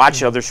films.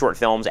 Watch other short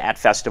films at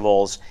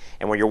festivals,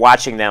 and when you're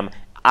watching them,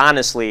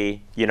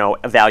 honestly,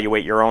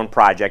 evaluate your own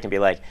project and be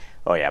like,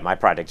 oh yeah, my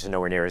project is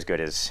nowhere near as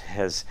good as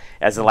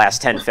the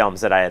last 10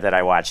 films that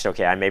I watched.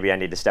 Okay, maybe I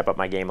need to step up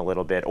my game a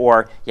little bit.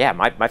 Or, yeah,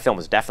 my film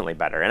is definitely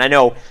better. And I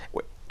know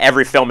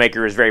every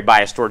filmmaker is very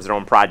biased towards their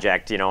own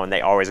project, and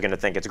they always going to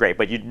think it's great.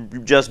 But you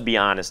just be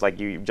honest, like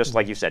you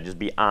said, just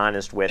be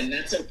honest with. And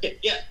that's okay.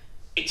 Yeah.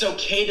 It's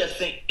okay to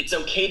think. It's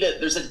okay to.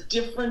 There's a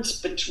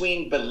difference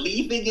between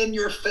believing in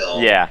your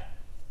film,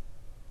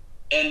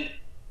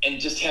 and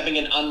just having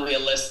an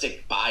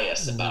unrealistic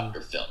bias about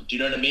your film. Do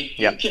you know what I mean?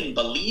 Yep. You can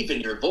believe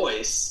in your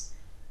voice,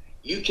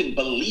 you can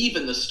believe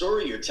in the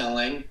story you're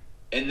telling,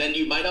 and then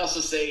you might also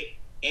say,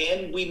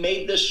 "And we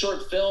made this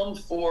short film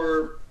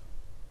for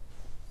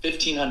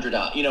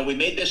 $1,500. We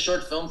made this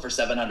short film for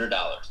 $700.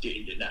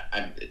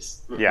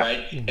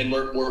 Right, and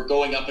we're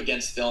going up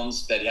against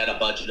films that had a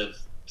budget of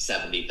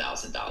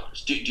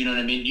 $70,000. Do you know what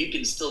I mean? You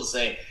can still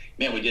say,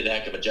 man, we did a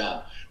heck of a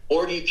job.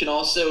 Or you can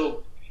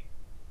also,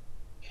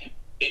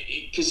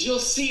 because you'll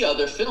see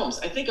other films.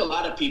 I think a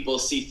lot of people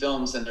see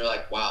films and they're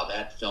like, wow,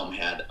 that film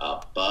had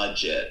a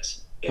budget.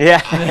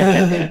 If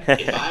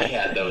I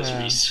had those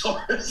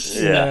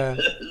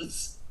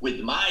resources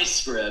with my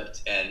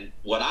script and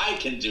what I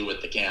can do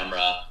with the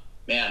camera,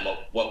 man,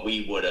 what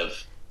we would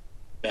have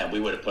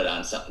put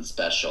on something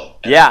special.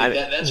 And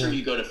that's where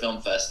you go to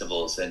film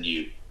festivals and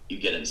you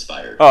get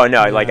inspired. Oh,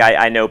 no, like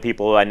I know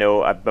people, I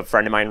know a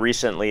friend of mine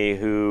recently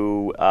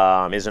who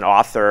is an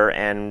author,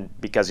 and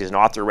because he's an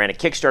author, ran a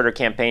Kickstarter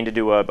campaign to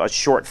do a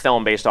short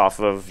film based off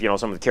of,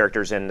 some of the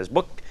characters in this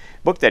book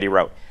that he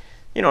wrote.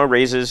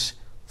 Raises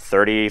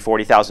 $30,000,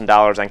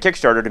 $40,000 on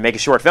Kickstarter to make a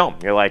short film.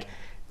 You're like,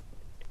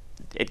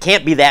 it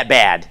can't be that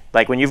bad.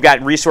 Like, when you've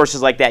got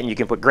resources like that and you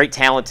can put great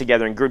talent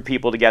together and good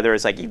people together,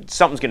 it's like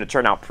something's going to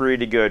turn out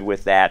pretty good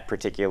with that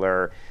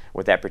particular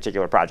with that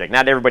particular project.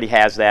 Not everybody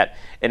has that,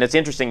 and it's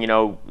interesting, you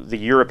know, the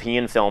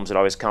European films that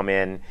always come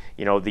in,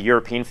 you know, the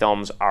European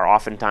films are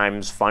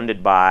oftentimes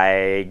funded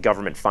by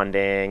government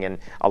funding and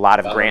a lot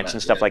of grants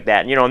and stuff like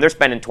that. And, you know, and they're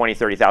spending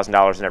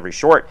 $20,000-$30,000 in every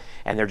short,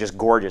 and they're just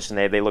gorgeous, and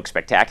they look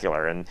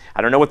spectacular. And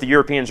I don't know what the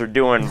Europeans are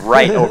doing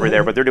right over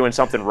there, but they're doing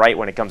something right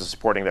when it comes to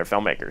supporting their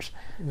filmmakers.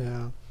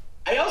 Yeah.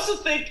 I also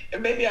think,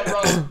 and maybe I'm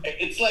wrong,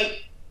 it's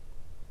like,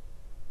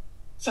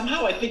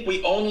 somehow I think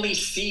we only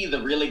see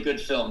the really good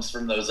films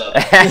from those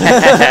others.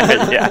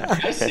 Yeah.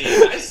 I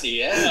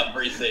see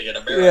everything in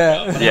America.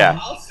 Yeah.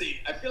 But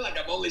I feel like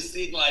I'm only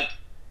seeing like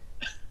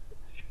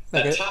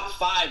the top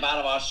 5 out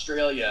of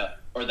Australia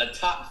or the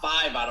top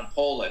 5 out of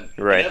Poland.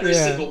 Right. And every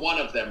single one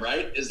of them,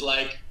 right, is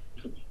like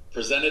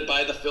presented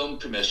by the Film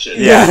Commission.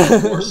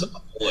 Yeah. Or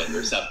Poland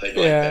or something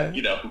like that,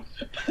 you know.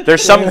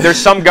 There's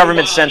some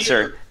government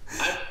censor.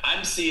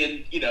 I'm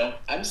seeing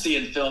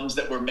films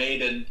that were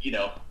made in, you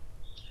know,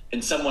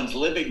 in someone's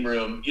living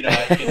room, you know,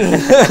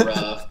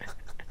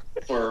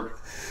 for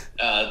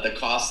the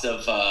cost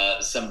of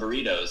some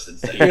burritos and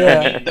stuff. You know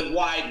what I mean? The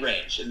wide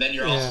range, and then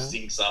you're also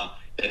seeing some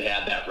that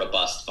had that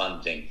robust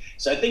funding.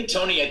 So I think,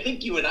 Tony,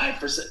 you and I,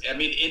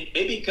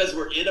 maybe because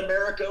we're in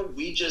America,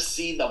 we just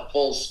see the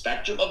full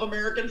spectrum of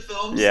American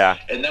films. Yeah.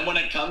 And then when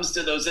it comes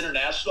to those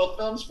international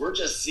films, we're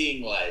just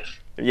seeing like.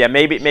 Yeah,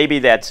 maybe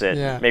that's it.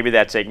 Yeah. Maybe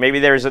that's it. Maybe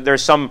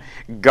there's some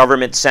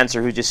government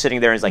censor who's just sitting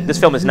there and is like, this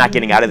film is not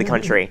getting out of the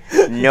country.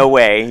 No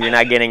way, you're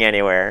not getting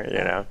anywhere.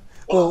 You know.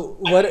 Well,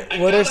 what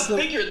are some?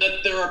 Figure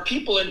that there are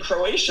people in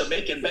Croatia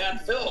making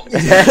bad films.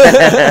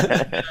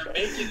 That are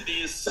making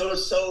these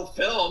so-so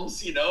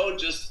films, you know,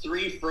 just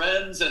 3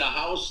 friends in a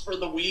house for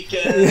the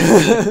weekend.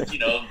 And, you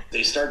know,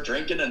 they start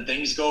drinking and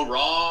things go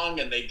wrong,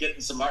 and they get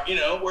in some, you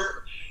know,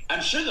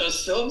 I'm sure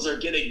those films are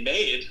getting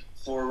made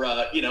for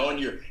you know,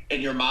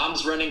 and your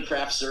mom's running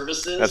craft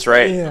services. That's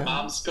right. Yeah. Your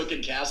mom's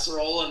cooking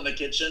casserole in the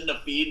kitchen to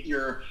feed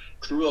your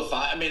crew of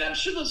 5. I mean, I'm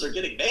sure those are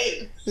getting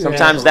made.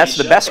 Sometimes that's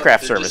the best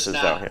craft services,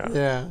 though.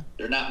 Yeah.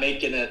 They're not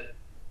making it.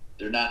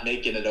 They're not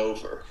making it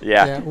over.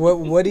 Yeah.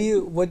 What do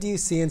you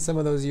see in some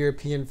of those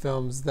European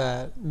films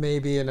that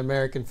maybe an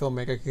American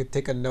filmmaker could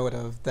take a note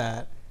of?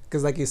 That,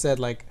 because like you said,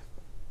 like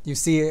you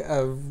see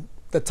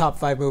the top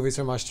 5 movies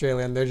from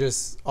Australia, and they're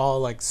just all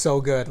like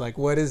so good. Like,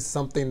 what is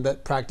something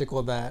that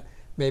practical that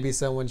maybe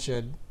someone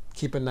should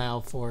keep an eye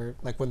out for,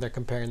 like when they're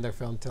comparing their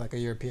film to like a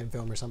European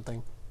film or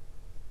something?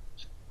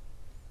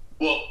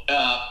 Well,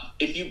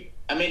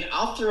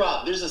 I'll throw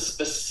out, there's a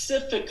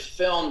specific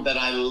film that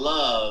I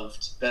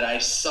loved that I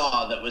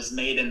saw that was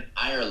made in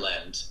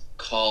Ireland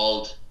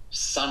called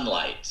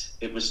Sunlight.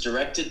 It was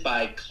directed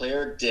by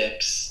Claire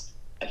Dix.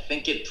 I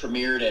think it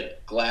premiered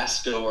at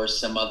Glasgow or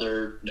some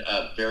other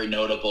very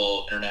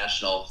notable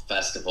international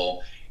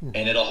festival,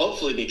 and it'll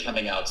hopefully be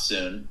coming out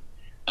soon.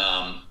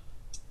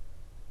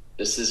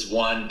 This is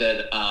one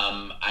that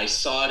I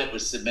saw it. It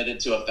was submitted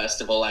to a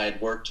festival I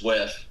had worked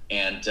with,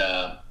 and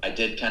I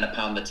did kind of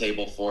pound the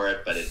table for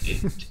it, but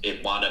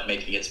it wound up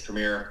making its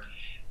premiere.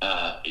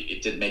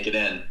 It didn't make it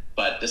in,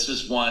 but this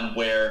was one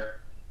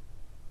where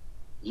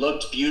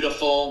looked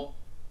beautiful.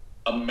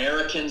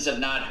 Americans have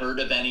not heard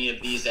of any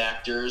of these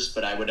actors,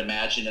 but I would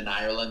imagine in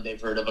Ireland they've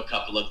heard of a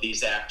couple of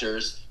these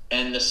actors,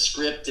 and the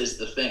script is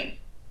the thing.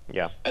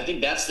 Yeah. I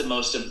think that's the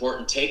most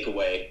important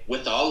takeaway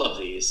with all of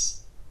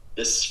these.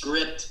 The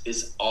script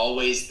is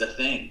always the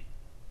thing.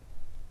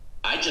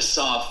 I just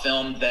saw a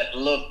film that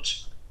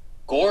looked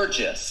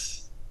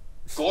gorgeous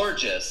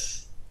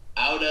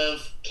out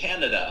of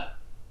Canada,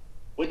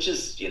 which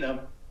is, you know,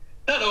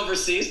 not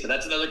overseas, but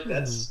that's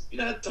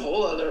a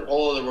whole other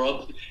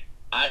world.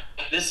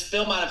 This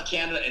film out of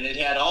Canada, and it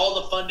had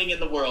all the funding in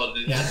the world,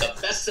 and it had the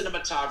best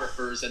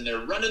cinematographers, and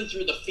they're running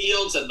through the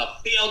fields, and the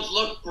fields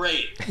look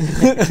great.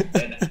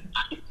 And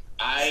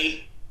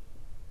I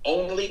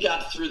only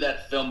got through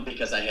that film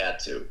because I had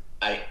to.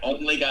 I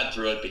only got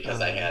through it because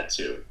I had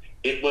to.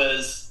 It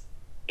was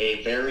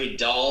a very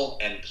dull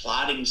and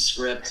plotting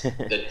script.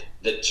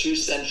 The 2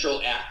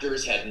 central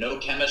actors had no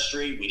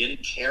chemistry. We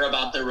didn't care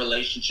about their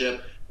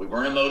relationship. We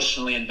weren't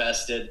emotionally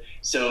invested.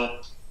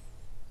 So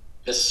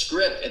the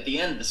script, at the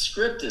end, the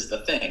script is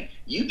the thing.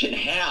 You can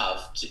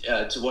have,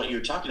 to what you're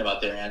talking about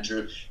there,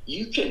 Andrew,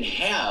 you can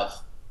have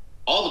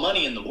all the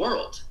money in the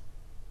world.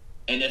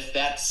 And if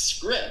that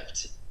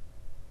script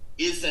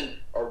isn't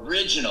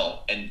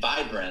original and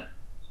vibrant,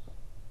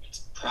 it's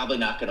probably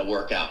not going to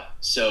work out.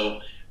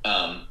 So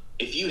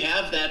if you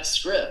have that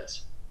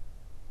script,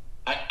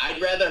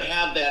 I'd rather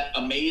have that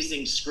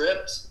amazing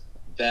script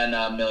than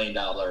 $1 million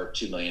or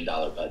 $2 million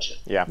budget.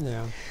 Yeah.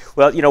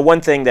 Well, you know,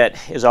 one thing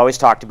that is always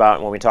talked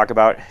about when we talk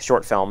about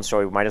short films, so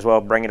we might as well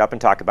bring it up and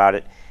talk about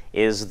it,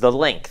 is the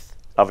length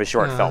of a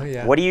short film.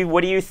 Yeah. What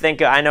do you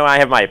think? I know I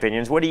have my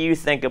opinions. What do you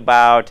think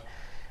about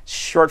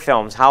short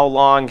films? How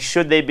long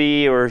should they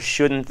be or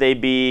shouldn't they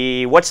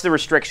be? What's the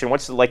restriction?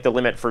 What's the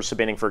limit for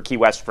submitting for Key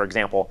West, for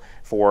example,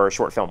 for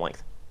short film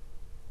length?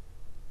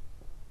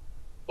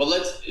 Well,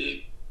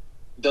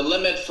 the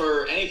limit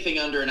for anything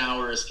under an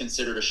hour is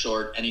considered a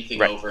short.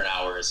 Anything over an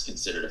hour is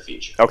considered a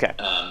feature. Okay.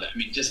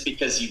 Just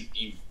because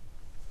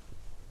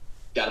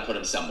got to put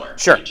them somewhere.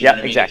 Sure. Do you know what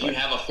I mean? Exactly. If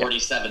you have a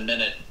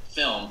 47-minute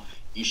film,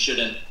 you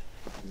shouldn't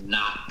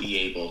not be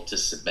able to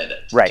submit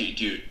it. Right.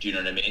 Do you know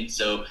what I mean?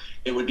 So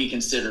it would be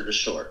considered a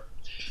short.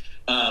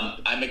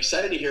 I'm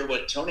excited to hear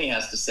what Tony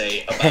has to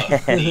say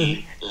about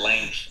the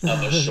length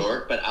of a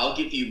short, but I'll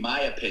give you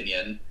my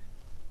opinion.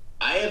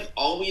 I have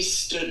always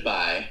stood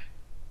by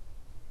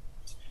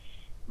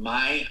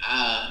my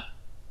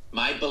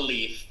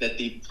belief that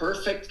the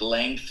perfect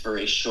length for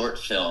a short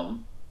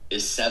film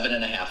is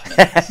 7.5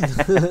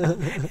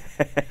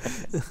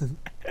 minutes.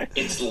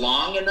 It's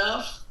long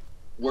enough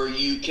where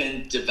you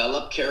can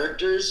develop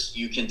characters,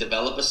 you can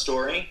develop a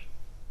story,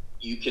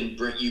 you can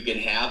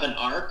have an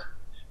arc,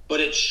 but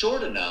it's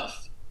short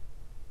enough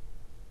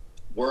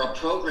where a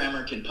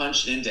programmer can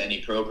punch it into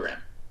any program.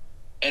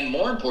 And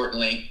more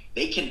importantly,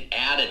 they can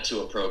add it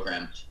to a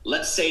program.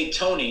 Let's say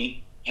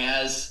Tony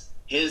has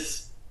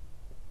his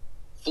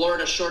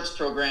Florida Shorts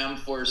program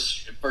for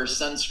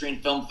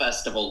Sundance Film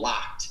Festival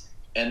locked,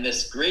 and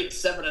this great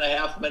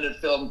 7.5-minute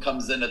film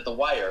comes in at the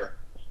wire.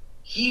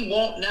 He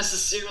won't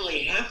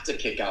necessarily have to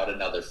kick out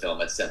another film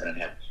at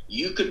 7.5.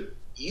 You could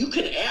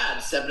add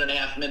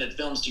 7.5-minute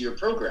films to your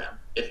program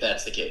if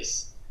that's the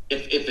case,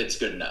 if it's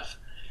good enough.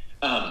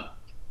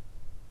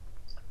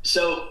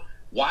 So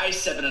why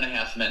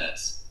 7.5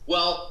 minutes?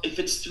 Well, if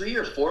it's 3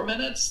 or 4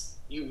 minutes,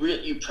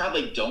 you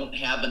probably don't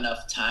have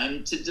enough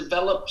time to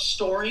develop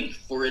story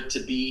for it to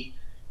be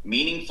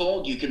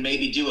meaningful. You can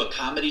maybe do a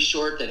comedy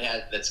short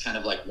that's kind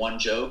of like one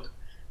joke,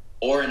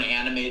 or an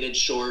animated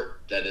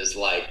short that is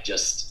like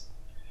just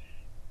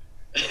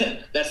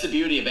that's the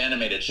beauty of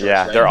animated shorts.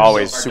 Yeah, right? they're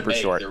always so super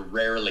short. They're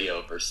rarely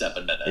over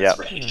 7 minutes, Yep.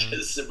 right?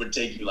 Because it would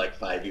take you like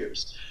 5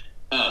 years.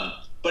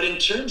 But in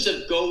terms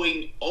of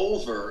going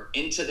over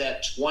into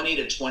that 20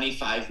 to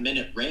 25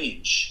 minute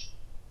range,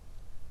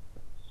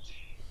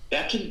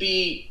 that can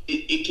be,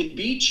 it can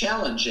be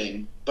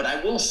challenging, but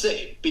I will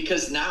say,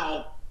 because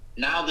now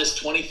this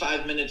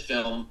 25-minute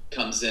film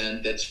comes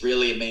in that's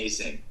really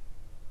amazing.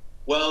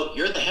 Well,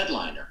 you're the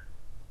headliner.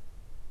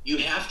 You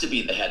have to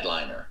be the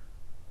headliner.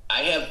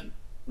 I have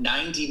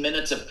 90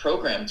 minutes of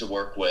program to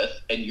work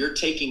with, and you're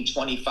taking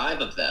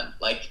 25 of them.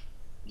 Like,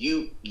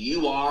 you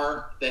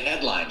are the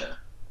headliner.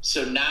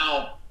 So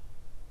now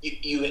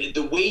you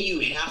the way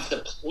you have to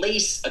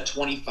place a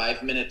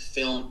 25-minute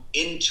film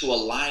into a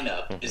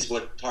lineup is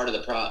what part of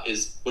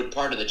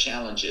the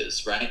challenge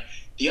is, right?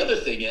 The other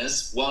thing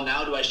is, well,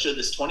 now do I show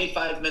this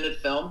 25-minute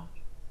film,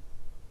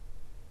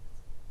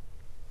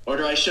 or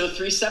do I show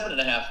 3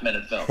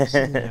 7.5-minute films?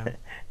 Yeah.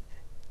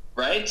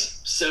 Right?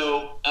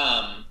 So,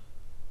 and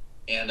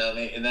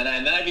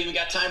then I've even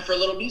got time for a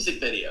little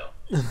music video.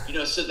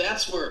 So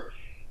that's where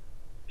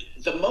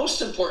the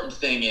most important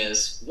thing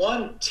is,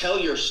 one, tell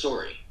your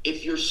story.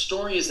 If your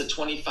story is a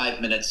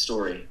 25-minute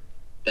story,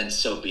 then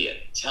so be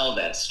it. Tell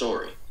that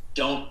story.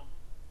 Don't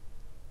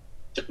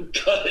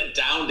cut it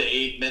down to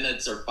 8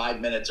 minutes or 5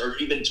 minutes or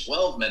even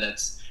 12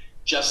 minutes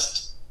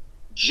just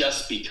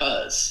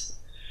because.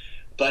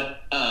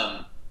 But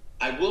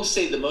I will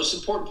say the most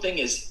important thing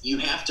is you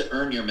have to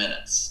earn your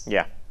minutes.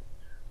 Yeah.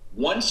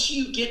 Once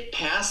you get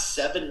past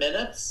 7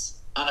 minutes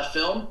on a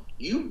film,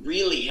 you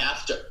really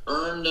have to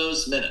earn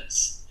those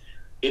minutes.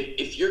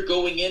 If you're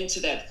going into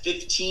that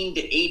 15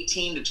 to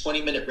 18 to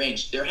 20 minute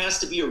range, there has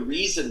to be a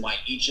reason why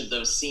each of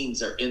those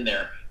scenes are in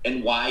there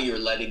and why you're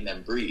letting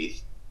them breathe.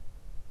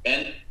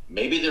 And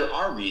maybe there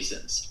are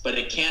reasons, but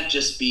it can't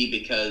just be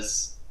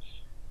because,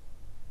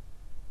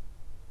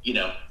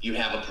 you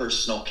have a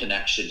personal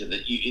connection to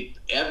that.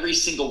 Every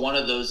single one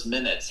of those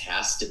minutes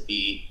has to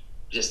be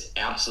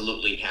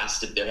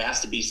there has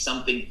to be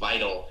something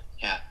vital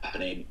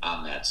happening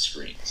on that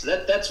screen.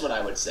 So that's what I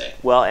would say.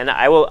 Well, and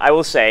I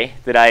will say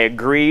that I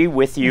agree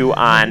with you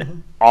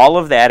on all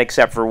of that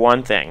except for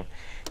one thing.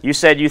 You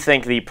said you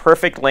think the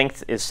perfect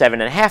length is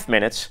 7.5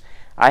 minutes.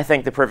 I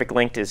think the perfect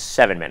length is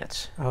 7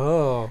 minutes.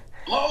 Oh.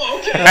 Oh,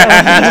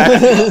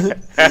 okay.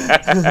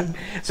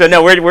 So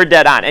no, we're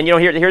dead on. And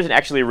here's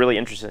actually a really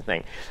interesting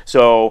thing.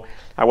 So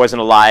I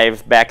wasn't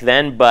alive back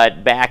then,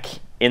 but back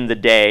in the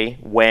day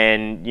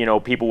when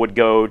people would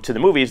go to the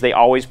movies, they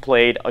always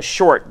played a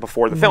short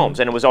before the films,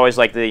 and it was always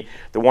like the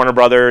Warner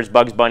Brothers,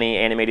 Bugs Bunny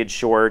animated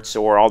shorts,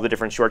 or all the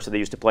different shorts that they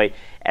used to play.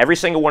 Every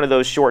single one of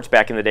those shorts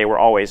back in the day were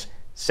always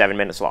 7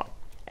 minutes long,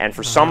 and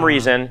for some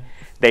reason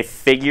they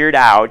figured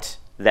out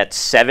that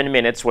 7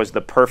 minutes was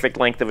the perfect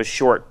length of a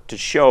short to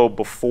show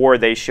before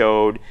they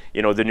showed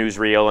the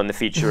newsreel and the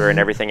feature and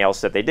everything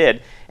else that they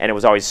did, and it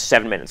was always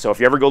 7 minutes. So if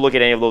you ever go look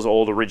at any of those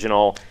old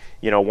original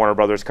Warner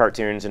Brothers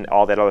cartoons and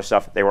all that other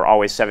stuff, they were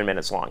always 7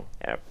 minutes long.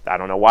 I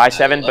don't know why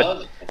 7,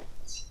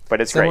 but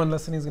it's great. Someone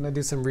listening is going to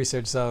do some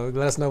research, so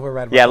let us know if we're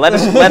right about Yeah, let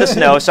us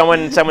know.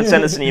 Someone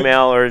send us an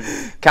email or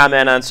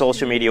comment on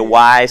social media.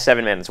 Why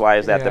 7 minutes? Why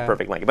is that the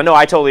perfect length? But no,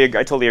 I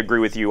totally agree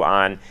with you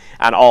on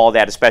all of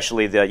that,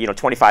 especially the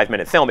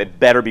 25-minute film.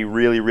 It better be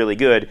really, really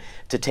good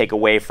to take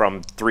away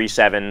from 3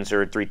 7s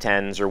or 3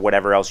 10s or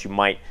whatever else you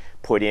might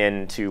put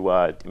into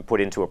a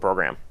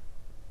program.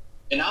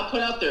 And I'll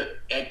put out there,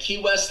 at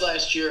Key West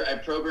last year, I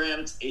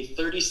programmed a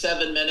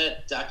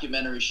 37-minute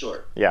documentary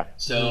short. Yeah.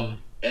 So,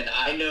 and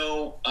I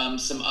know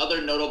some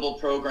other notable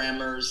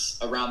programmers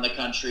around the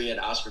country at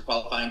Oscar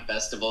qualifying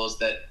festivals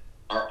that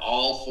are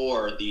all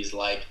for these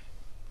like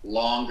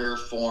longer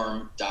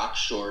form doc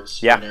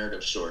shorts or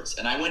narrative shorts.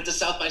 And I went to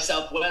South by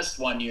Southwest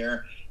one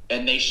year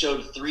and they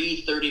showed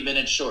 3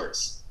 30-minute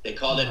shorts. They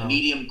called it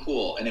Medium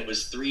Cool, and it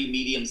was 3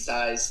 medium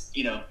size,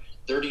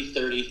 30,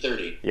 30,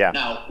 30. Yeah.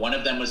 Now, one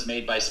of them was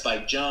made by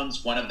Spike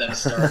Jonze. One of them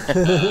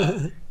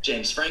starred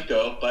James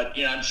Franco, but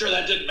I'm sure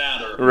that didn't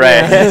matter.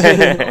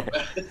 Right.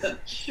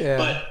 Yeah.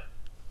 But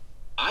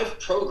I've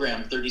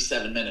programmed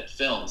 37-minute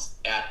films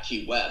at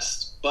Key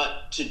West,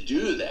 but to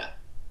do that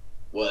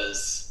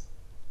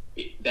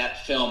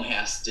that film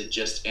has to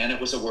and it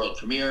was a world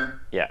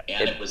premiere. Yeah.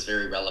 And it was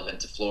very relevant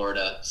to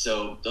Florida.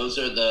 So those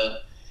are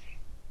the,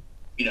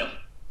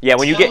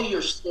 when you tell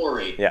your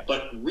story, Yeah.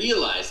 but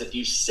realize if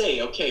you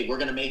say, okay, we're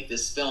going to make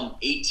this film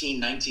 18,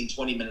 19,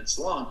 20 minutes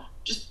long,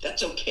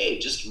 that's okay.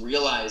 Just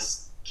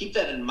realize, keep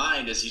that in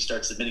mind as you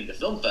start submitting to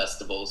film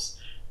festivals,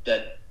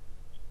 that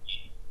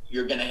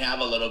you're going to have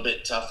a little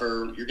bit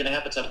tougher, you're going to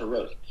have a tougher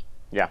road.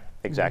 Yeah,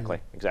 exactly.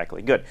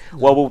 Good.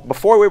 Well,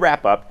 before we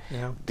wrap up,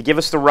 to give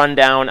us the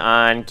rundown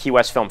on Key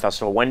West Film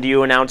Festival, when do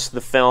you announce the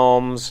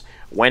films?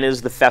 When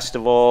is the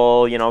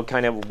festival?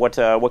 Kind of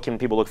what can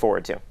people look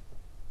forward to?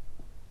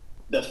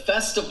 The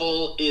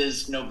festival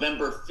is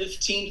November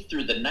 15th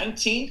through the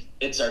 19th.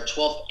 It's our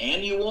 12th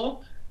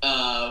annual.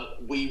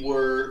 We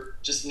were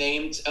just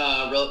named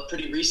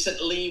pretty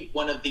recently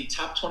one of the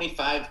top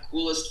 25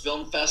 coolest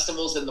film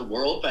festivals in the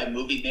world by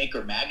Movie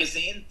Maker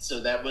magazine.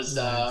 So that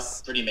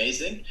was pretty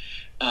amazing.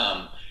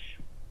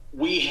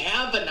 We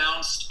have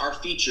announced our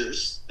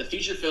features. The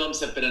feature films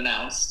have been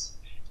announced.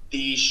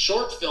 The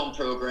short film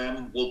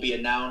program will be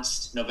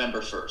announced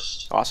November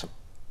 1st. Awesome.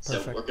 So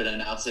Perfect. we're going to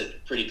announce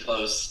it pretty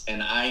close.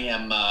 And I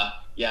am, I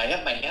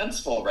have my hands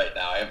full right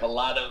now. I have a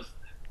lot of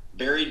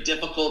very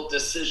difficult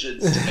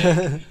decisions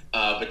to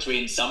make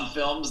between some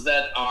films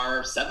that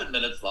are 7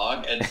 minutes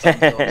long and some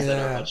films that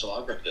are much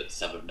longer than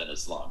 7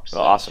 minutes long. So,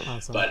 awesome.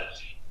 But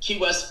Key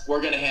West,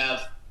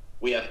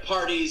 we have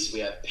parties, we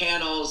have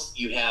panels,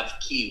 you have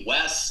Key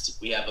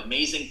West, we have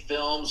amazing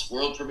films,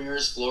 world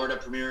premieres, Florida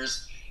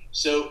premieres.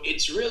 So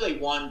it's really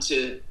one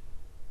to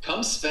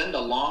come spend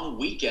a long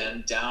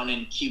weekend down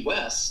in Key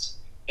West.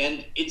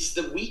 And it's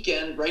the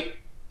weekend right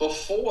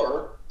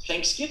before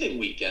Thanksgiving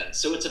weekend.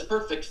 So it's a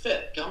perfect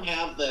fit. Come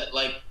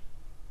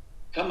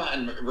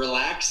on,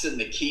 relax in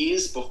the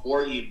Keys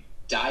before you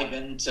dive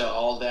into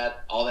all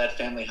that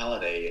family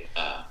holiday.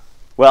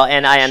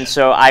 Well,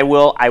 so I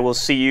will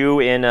see you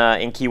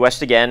in Key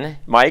West again,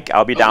 Mike.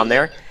 I'll be down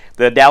there.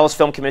 The Dallas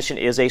Film Commission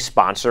is a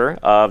sponsor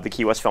of the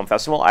Key West Film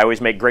Festival. I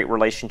always make great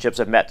relationships.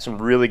 I've met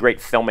some really great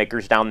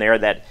filmmakers down there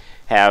that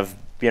have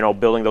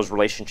building those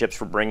relationships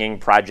for bringing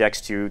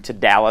projects to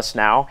Dallas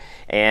now.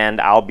 And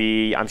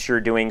I'm sure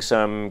doing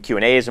some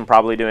Q&As and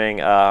probably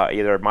doing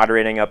either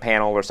moderating a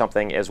panel or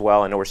something as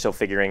well. I know we're still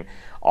figuring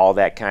all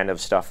that kind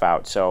of stuff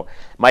out. So,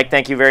 Mike,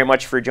 thank you very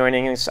much for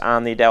joining us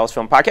on the Dallas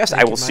Film Podcast.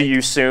 I will see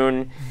you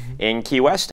soon in Key West.